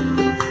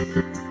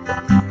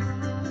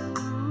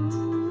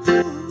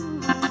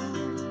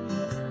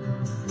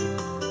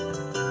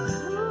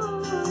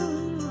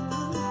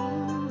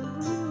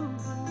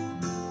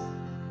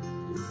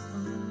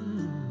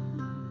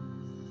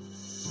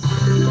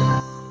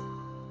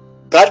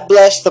 God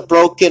bless the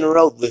broken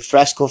road with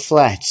Fresco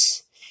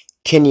Flats.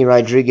 Kenny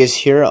Rodriguez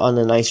here on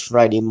a nice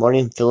Friday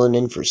morning, filling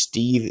in for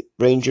Steve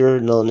Ranger,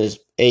 known as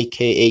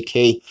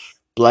AKA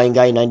Blind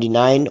Guy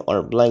 99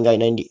 or Blind Guy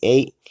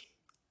 98.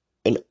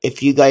 And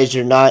if you guys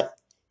are not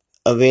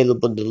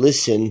available to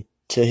listen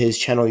to his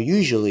channel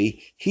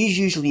usually, he's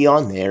usually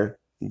on there.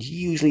 He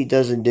usually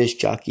does a disc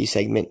jockey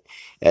segment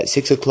at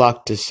 6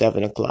 o'clock to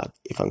 7 o'clock,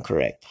 if I'm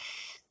correct.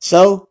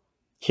 So,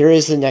 here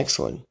is the next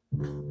one.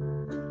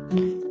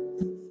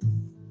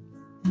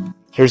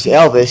 Here's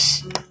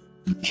Elvis.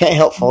 Can't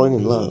help falling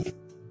in love.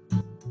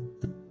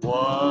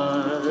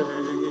 Wise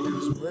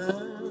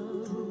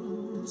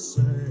men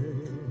say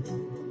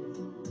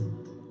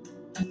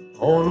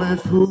only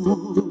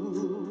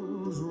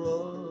fools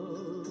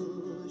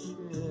rush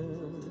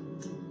in,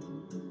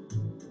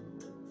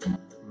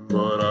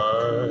 but I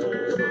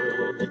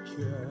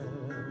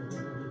can't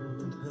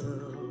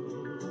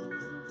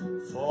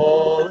help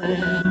falling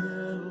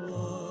in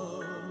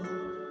love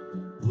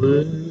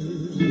with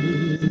you.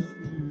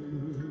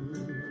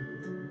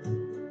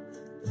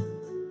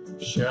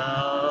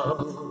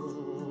 Shall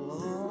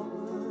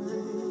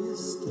I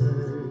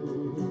stay?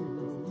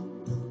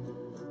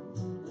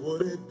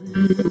 Would it be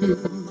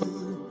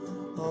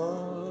a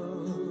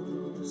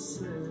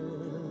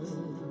sin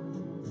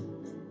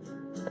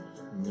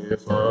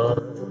if I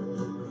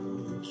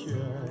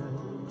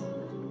can't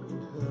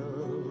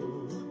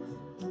help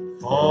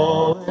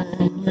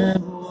falling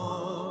in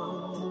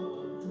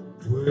love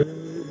with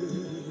you?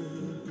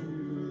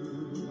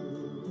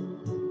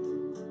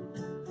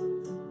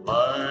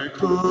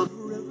 Like a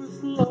river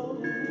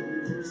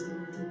flows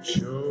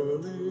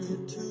surely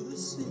to the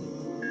sea,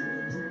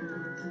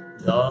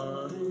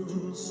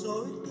 darling,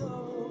 so it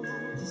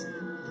goes.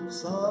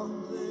 Some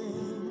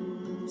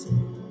things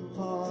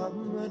are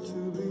meant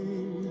to be.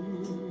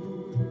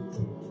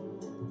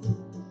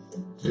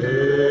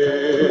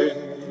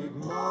 Take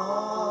my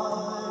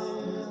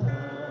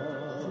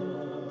hand,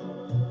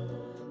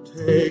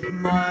 take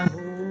my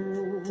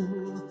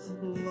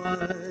whole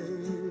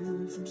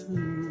life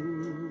too,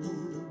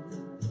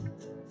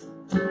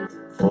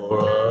 for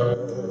I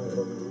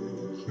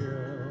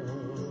can't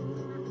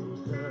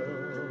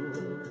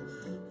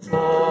help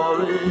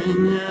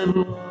falling in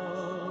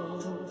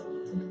love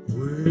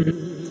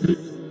with you.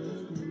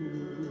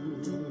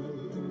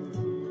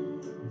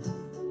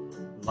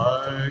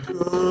 Like a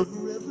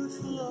river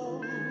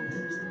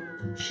flows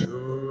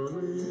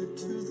surely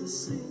to the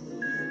sea,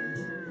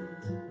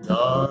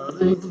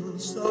 darling,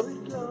 so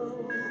it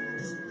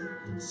goes.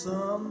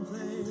 Some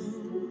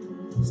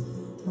things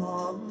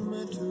are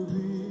meant to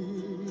be.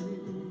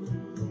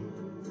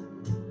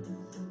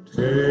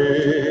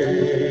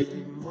 Take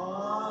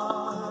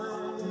my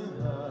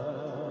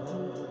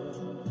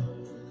hand,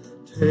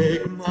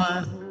 take my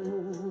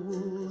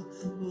whole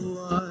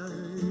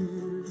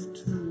life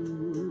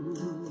too,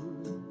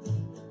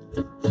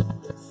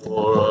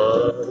 for I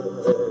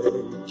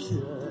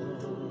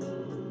can't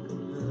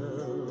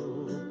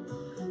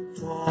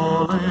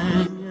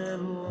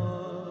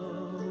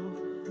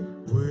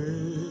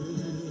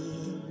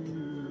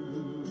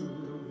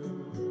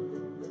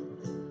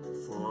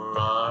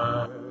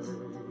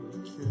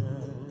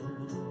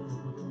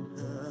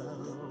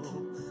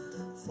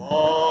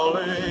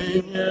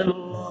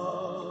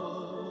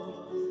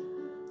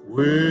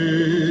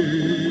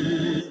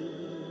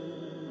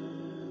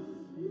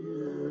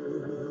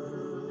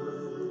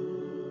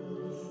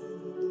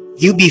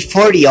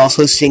UB40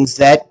 also sings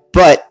that,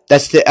 but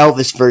that's the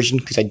Elvis version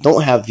because I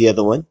don't have the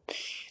other one.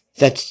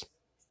 That's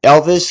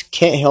Elvis,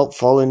 Can't Help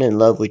Falling in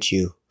Love with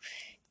You.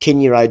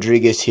 Kenny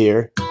Rodriguez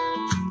here.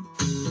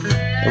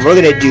 And we're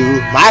going to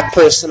do my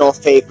personal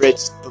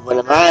favorites, one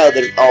of my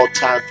other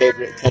all-time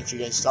favorite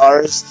country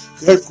stars.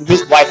 We heard from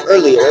his wife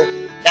earlier.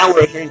 Now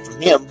we're hearing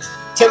from him,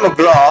 Tim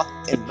McGraw,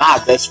 and My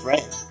Best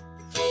Friend.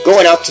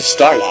 Going out to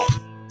Starlight.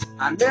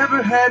 I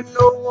never had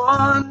no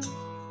one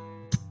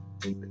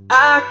that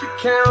I could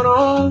count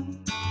on.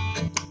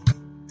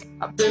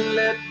 I've been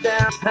let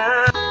down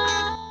time.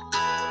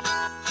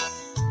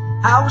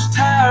 I was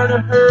tired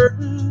of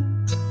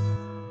hurting,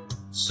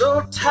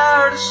 so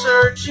tired of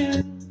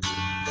searching.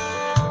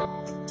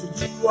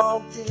 Till you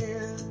walked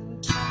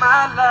into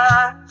my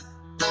life.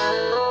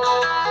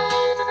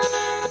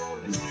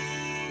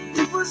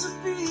 It was a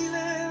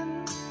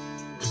feeling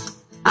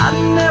I'd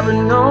never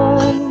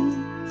known.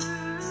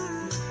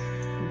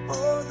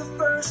 For the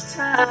first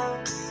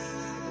time,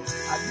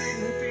 I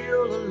didn't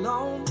feel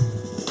alone.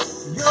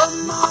 You're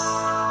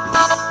more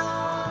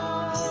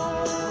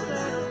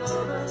than a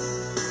lover.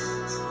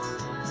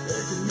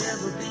 There could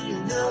never be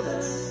another.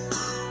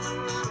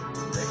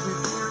 Make me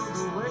feel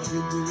the way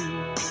you do.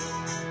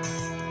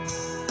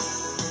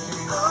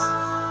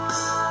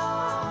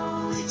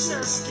 Oh, we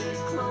just get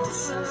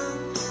closer.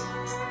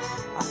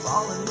 I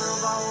fall in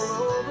love all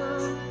over.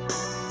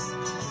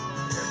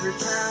 Every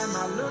time I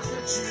look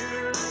at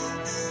you,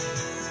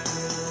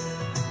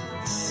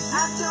 I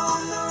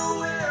don't know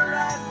where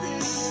I'd be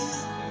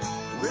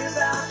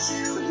without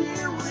you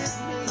here with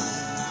me.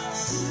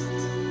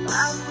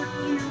 I'm with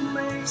you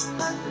makes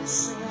perfect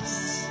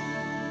sense.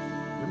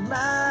 You're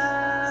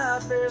my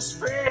best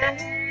friend.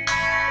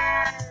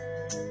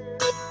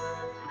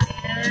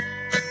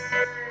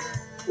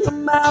 You're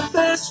my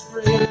best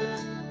friend.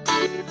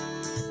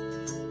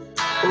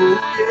 Oh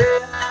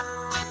yeah.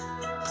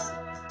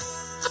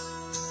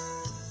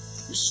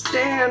 You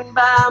stand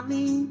by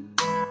me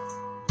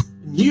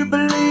and you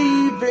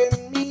believe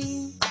in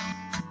me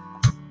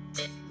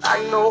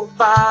like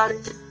nobody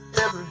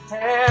ever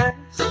has.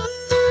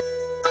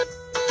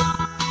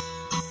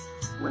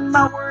 When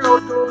my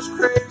world goes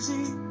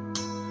crazy,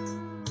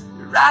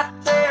 you're right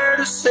there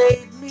to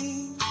save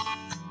me.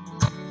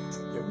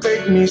 You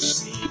make me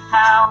see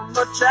how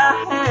much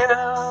I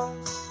have.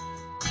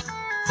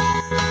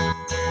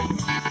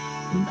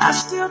 And I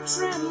still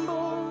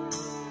tremble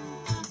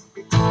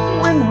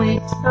when we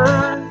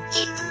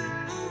touch.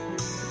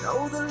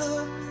 Know the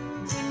look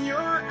in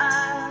your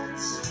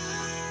eyes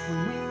when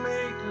we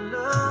make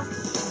love.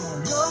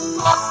 You're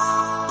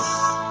more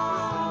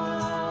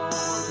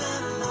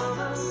than a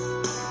lover.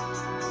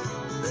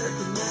 There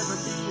can never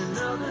be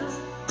another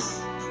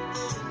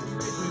to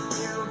make me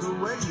feel the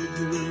way you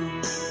do.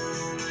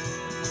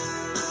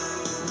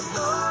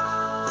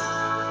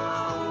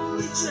 Oh,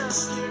 we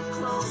just get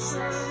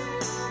closer.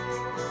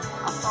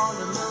 I fall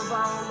in love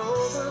all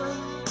over.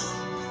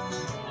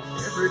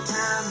 Every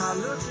time I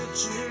look at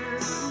you,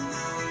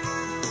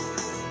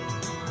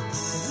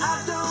 I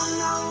don't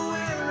know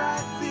where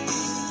I'd be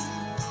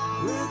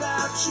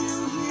without you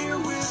here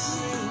with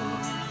me.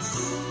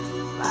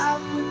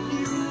 Life with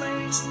you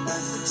makes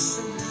perfect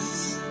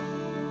sense.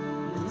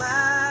 You're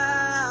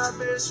my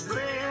best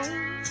friend.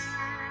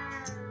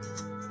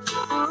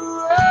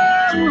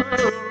 Ooh,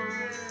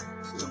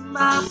 you're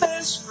my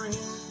best friend.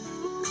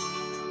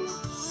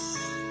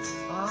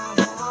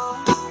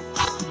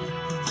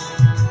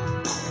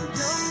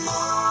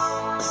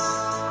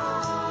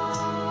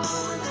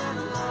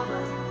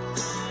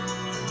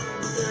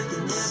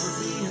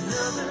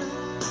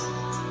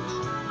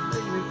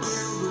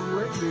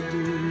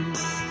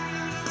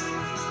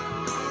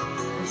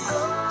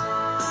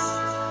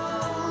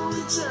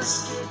 Just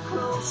get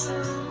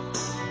closer.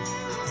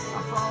 I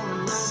fall in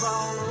love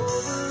all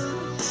over.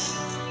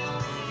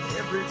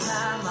 Every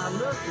time I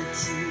look at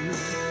you,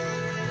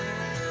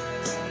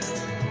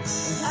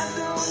 and I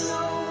don't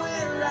know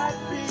where I'd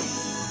be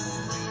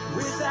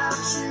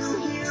without you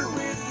here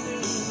with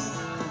me.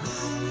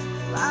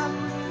 Life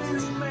with you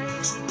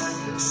makes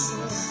perfect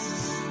sense.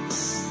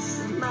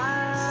 You're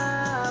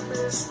my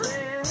best friend.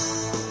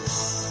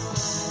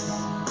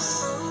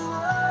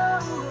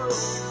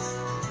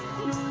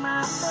 You're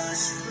my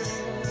best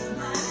friend,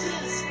 my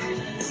best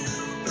friend.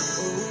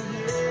 Oh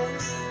yeah.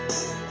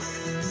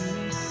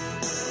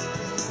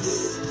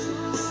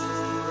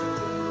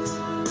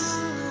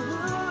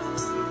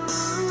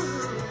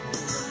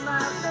 You're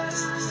my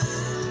best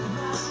friend,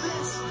 my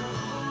best friend.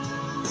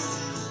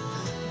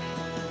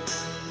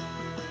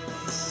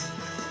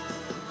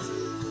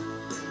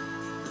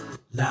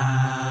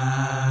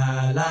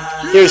 La la.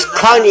 Here's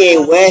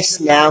Kanye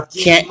West now,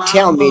 Can't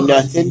Tell Me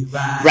Nothing,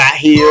 right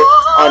here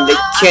on the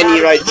Kenny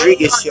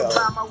Rodriguez Show,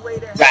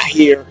 right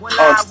here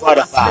on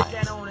Spotify.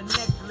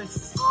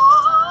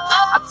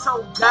 I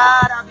told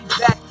God I'll be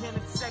back in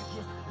a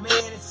second.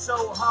 Man, it's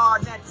so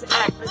hard not to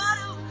act.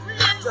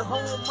 The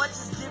whole much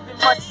is given,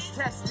 much is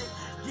tested.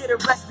 Get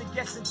arrested,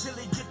 guess until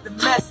he get the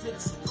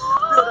message.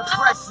 Feel the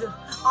pressure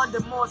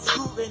under more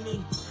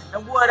scrutiny.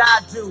 And what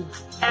I do,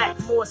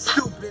 act more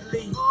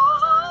stupidly.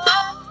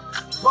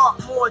 Bought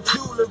more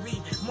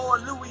jewelry, more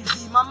Louis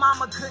V. My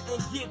mama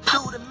couldn't get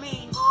through to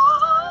me.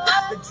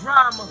 The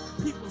drama,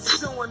 people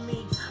suing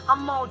me.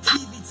 I'm on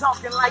TV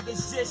talking like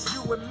it's just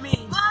you and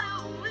me.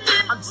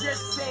 I'm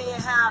just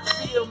saying how I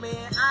feel,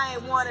 man. I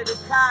ain't one of the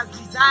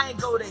Cosbys, I ain't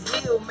go to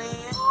Hill,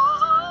 man.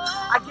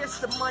 I guess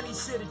the money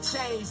should have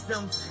changed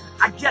them.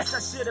 I guess I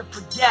should have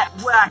forgot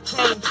where I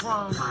came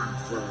from.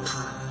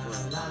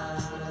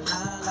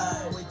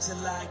 Wait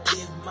till I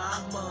get my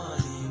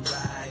money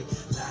right.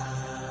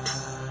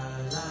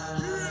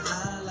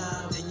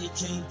 Then you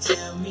can't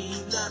tell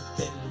me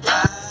nothing,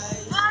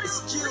 right?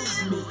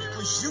 Excuse me,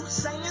 was you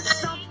saying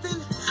something?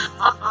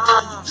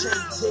 You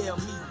can't tell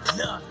me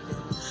nothing.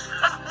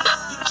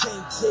 You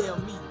can't tell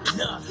me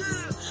nothing.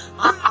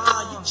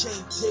 You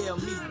can't tell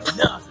me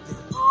nothing.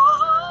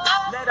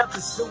 Let up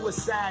the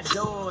suicide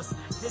doors.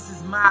 This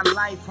is my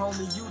life,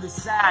 homie, you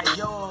decide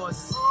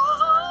yours.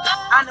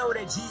 I know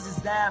that Jesus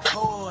died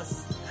for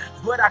us,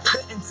 but I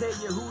couldn't tell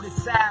you who the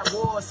side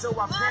was, so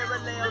I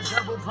parallel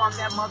double park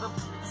that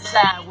motherfucker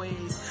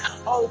sideways.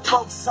 Old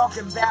folks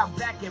talking about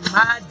back in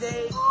my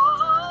day,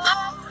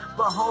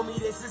 but homie,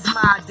 this is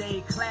my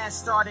day. Class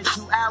started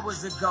 2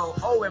 hours ago.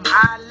 Oh, am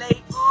I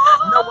late?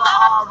 No,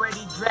 I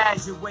already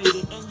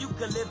graduated, and you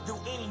can live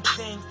through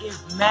anything if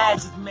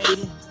magic made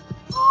it.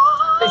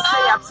 They say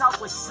I talk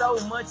with so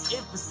much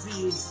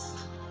emphasis.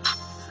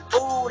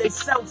 Ooh, they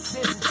so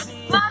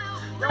sensitive.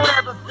 Don't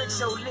ever fix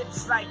your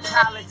lips like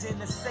collagen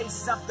to say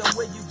something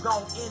where you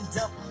gon' end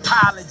up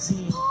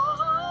apologizing.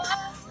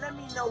 Let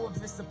me know if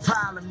it's a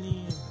problem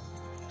then.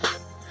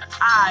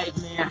 Alright,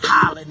 man,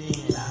 holla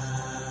then.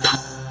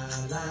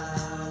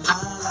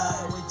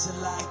 Wait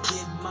till I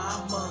get my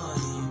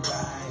money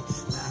right.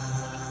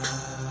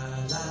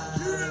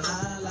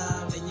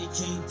 Then you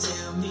can't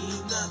tell me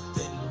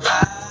nothing,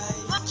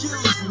 right?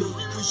 Excuse me,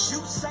 was you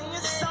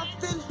saying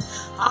something?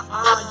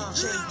 You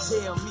can't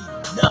tell me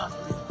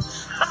nothing.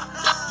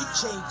 You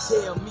can't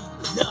tell me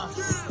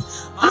nothing.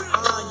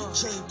 You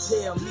can't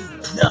tell me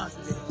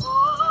nothing.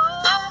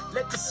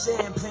 Let the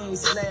champagne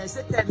splash.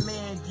 Let that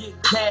man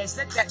get cash.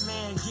 Let that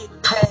man get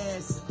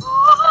past.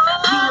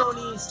 He don't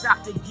even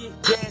stop to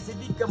get gas. If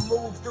he can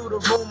move through the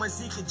rumors,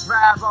 he can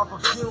drive off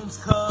of fumes,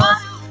 cuz.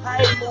 How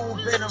he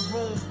move in a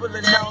room full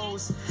of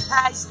no's.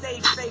 How he stay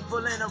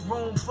faithful in a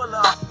room full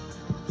of...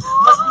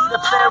 Must be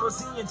the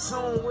Pharaohs, he in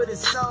tune with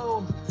his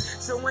soul.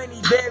 So when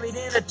he buried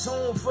in a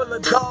tomb full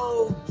of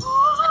gold.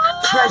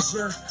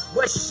 Treasure,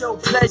 what's your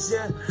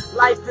pleasure?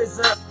 Life is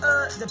a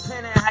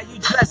depending how you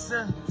dress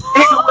her.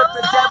 So if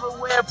the devil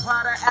wear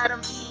Prada,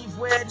 Adam, Eve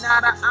wear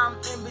nada, I'm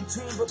in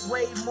between but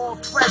way more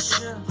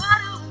pressure.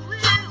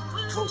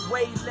 But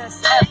way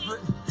less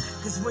effort.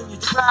 Cause when you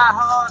try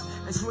hard,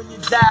 that's when you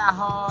die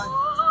hard.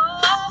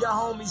 Your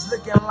homies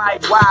looking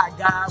like, why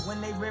God?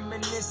 When they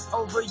reminisce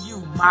over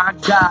you, my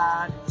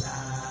God.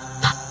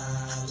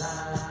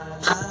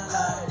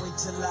 Wait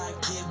till I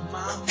get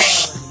my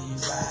money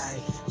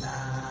right.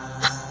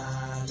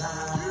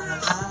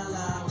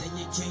 And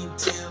you can't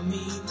tell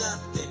me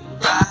nothing,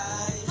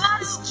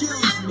 right?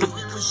 Excuse me,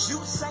 was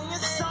you saying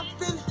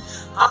something?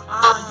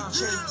 You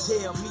can't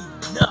tell me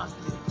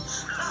nothing.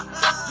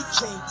 You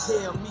can't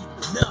tell me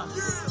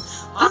nothing.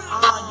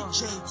 You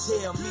can't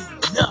tell me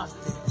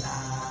nothing.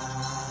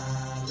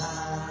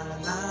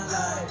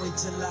 Wait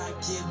till I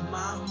get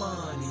my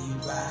money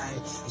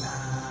right.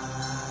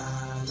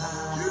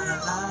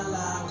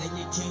 And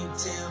you can't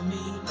tell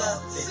me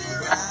nothing,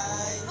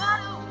 right?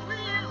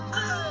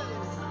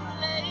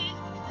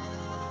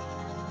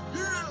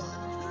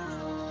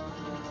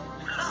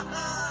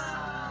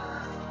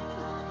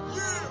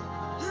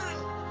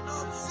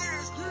 I'm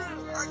serious, I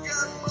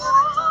got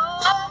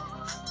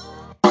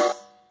money.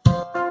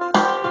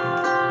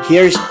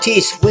 Here's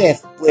T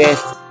Swift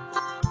with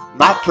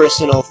my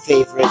personal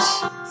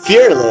favorites,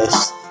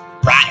 Fearless,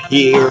 right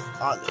here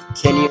on the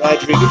Kenny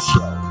Rodriguez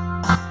Show.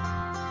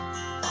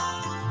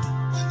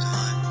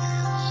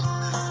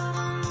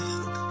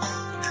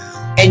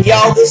 And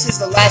y'all, this is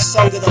the last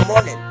song of the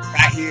morning,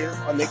 right here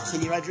on the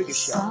Kenny Rodriguez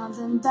Show.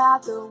 Something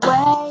about the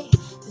way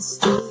the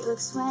street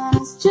looks when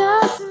it's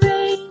just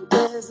rain.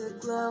 There's a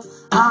glow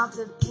off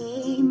the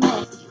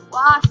pavement. You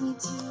walk me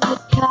to the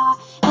car,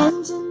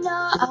 and you know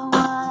I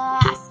wanna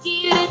ask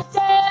you to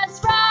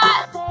dance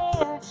right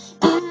there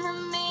in the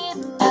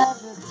middle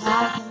of the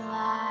parking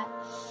lot.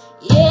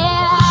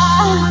 Yeah.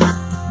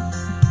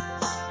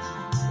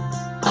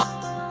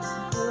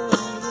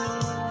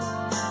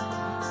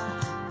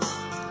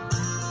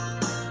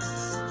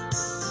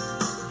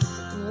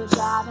 We're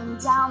driving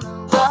down the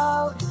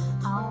road.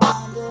 I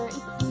wonder if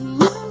you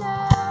know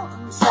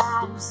I'm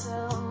trying so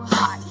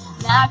hard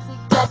not to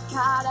get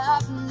caught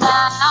up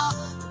now.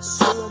 But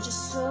you're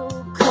just so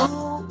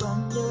cool when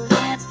your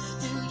hands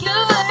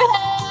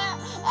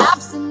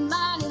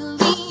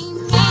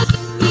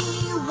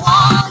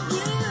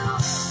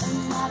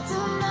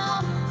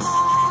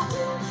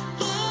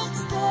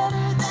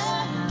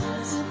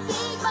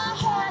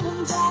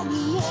and drag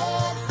me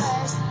head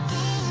first,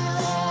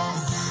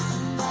 fearless.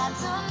 And I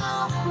don't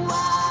know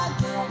why,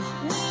 but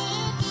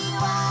with you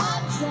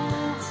I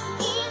dance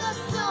in the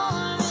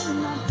storm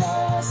in my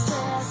best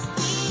dress,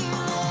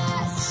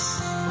 fearless.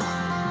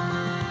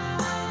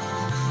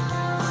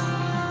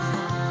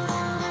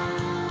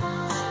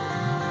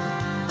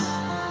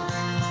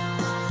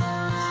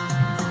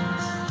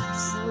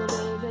 So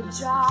baby,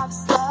 drive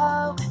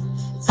slow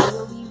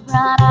till we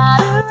run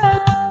out of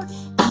road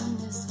in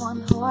this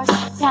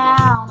one-horse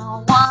town. I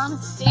wanna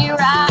stay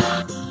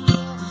right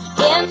here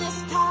in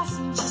this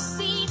passenger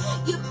seat.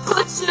 You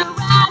put your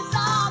eyes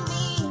on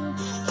me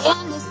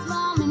in this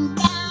moment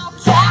now.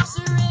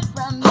 Capture it,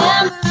 remember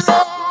it.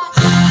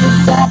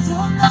 'Cause I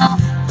don't know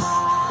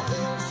how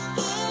it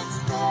gets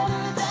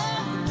better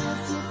than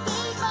this. You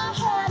take my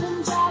hand and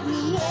drag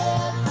me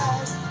head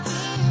first,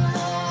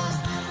 fearless.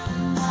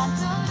 And I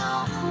don't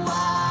know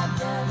why,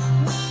 but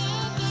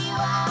with you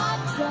I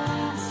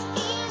dance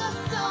in a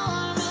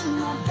storm in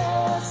my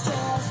best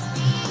dress,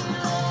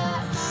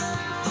 fearless.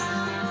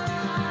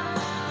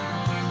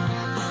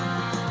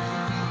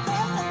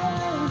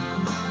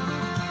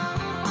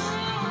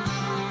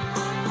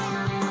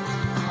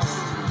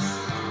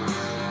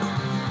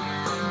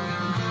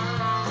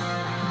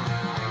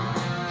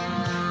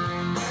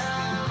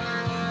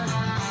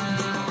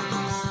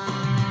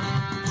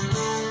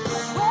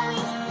 Well, you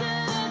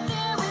stood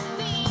there with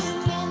me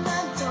in the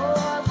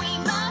doorway,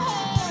 my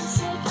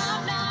handshake.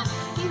 I'm not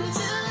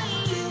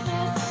usually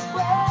this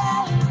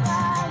way,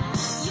 but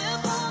you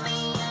pull me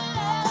in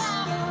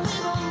a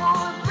little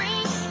more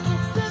free.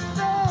 It's the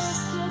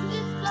first kiss,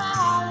 it's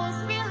flawless,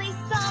 really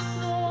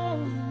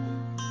something.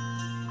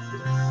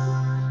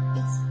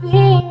 It's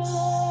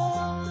fearless.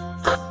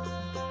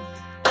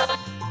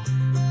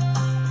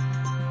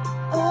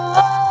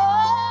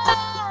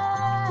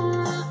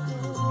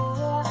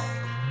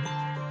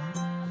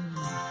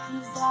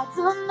 Cause I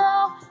don't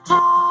know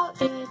how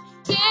it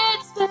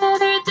gets better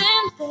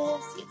than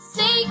this. You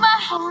take my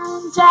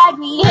hand, drag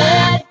me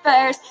head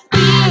first,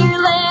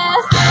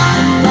 fearless.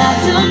 And I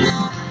don't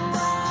know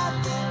why,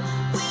 but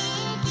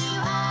with you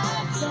I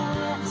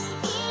dance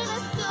in a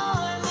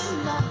storm in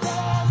my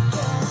best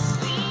dress,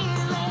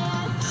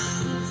 fearless.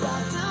 'Cause I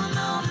don't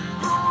know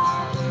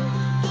how it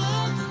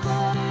gets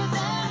better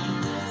than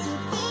this. You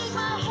take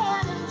my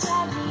hand and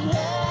drag me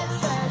head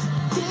first,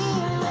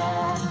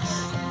 fearless.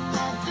 And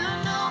I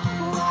don't know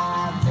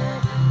why, but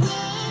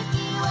with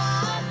you I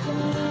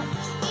dance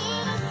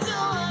in a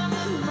storm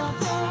in my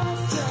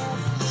best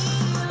dress,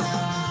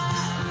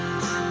 fearless.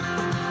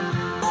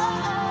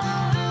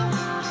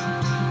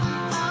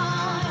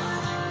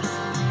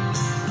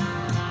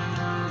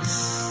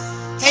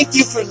 Thank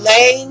you for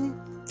Lane.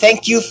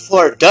 Thank you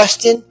for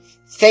Dustin.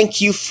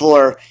 Thank you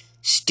for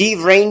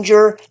Steve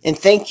Ranger. And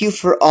thank you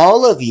for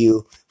all of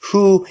you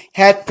who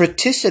had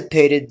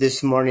participated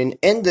this morning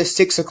in the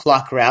 6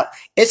 o'clock route.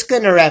 It's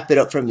going to wrap it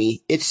up for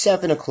me. It's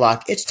 7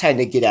 o'clock. It's time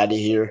to get out of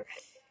here.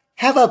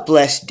 Have a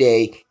blessed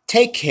day.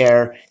 Take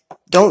care.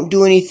 Don't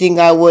do anything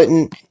I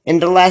wouldn't.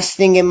 And the last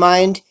thing in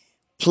mind,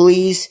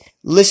 please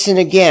listen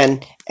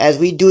again as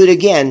we do it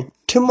again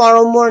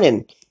tomorrow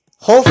morning.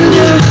 Hopefully,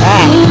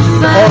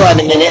 hold on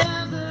a minute.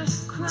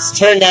 Let's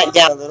turn that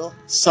down a little.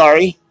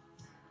 Sorry.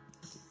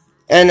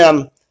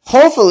 And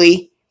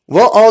hopefully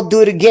we'll all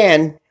do it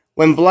again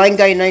when Blind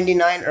Guy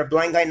 99 or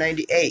Blind Guy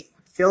 98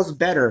 feels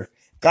better.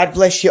 God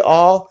bless you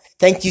all.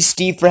 Thank you,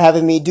 Steve, for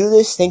having me do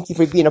this. Thank you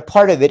for being a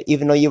part of it,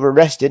 even though you were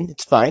rested.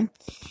 It's fine.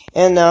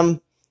 And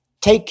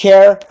take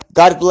care.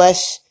 God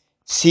bless.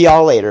 See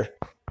y'all later.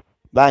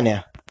 Bye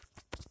now.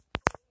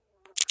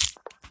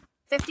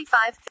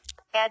 55.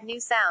 Add new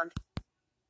sound.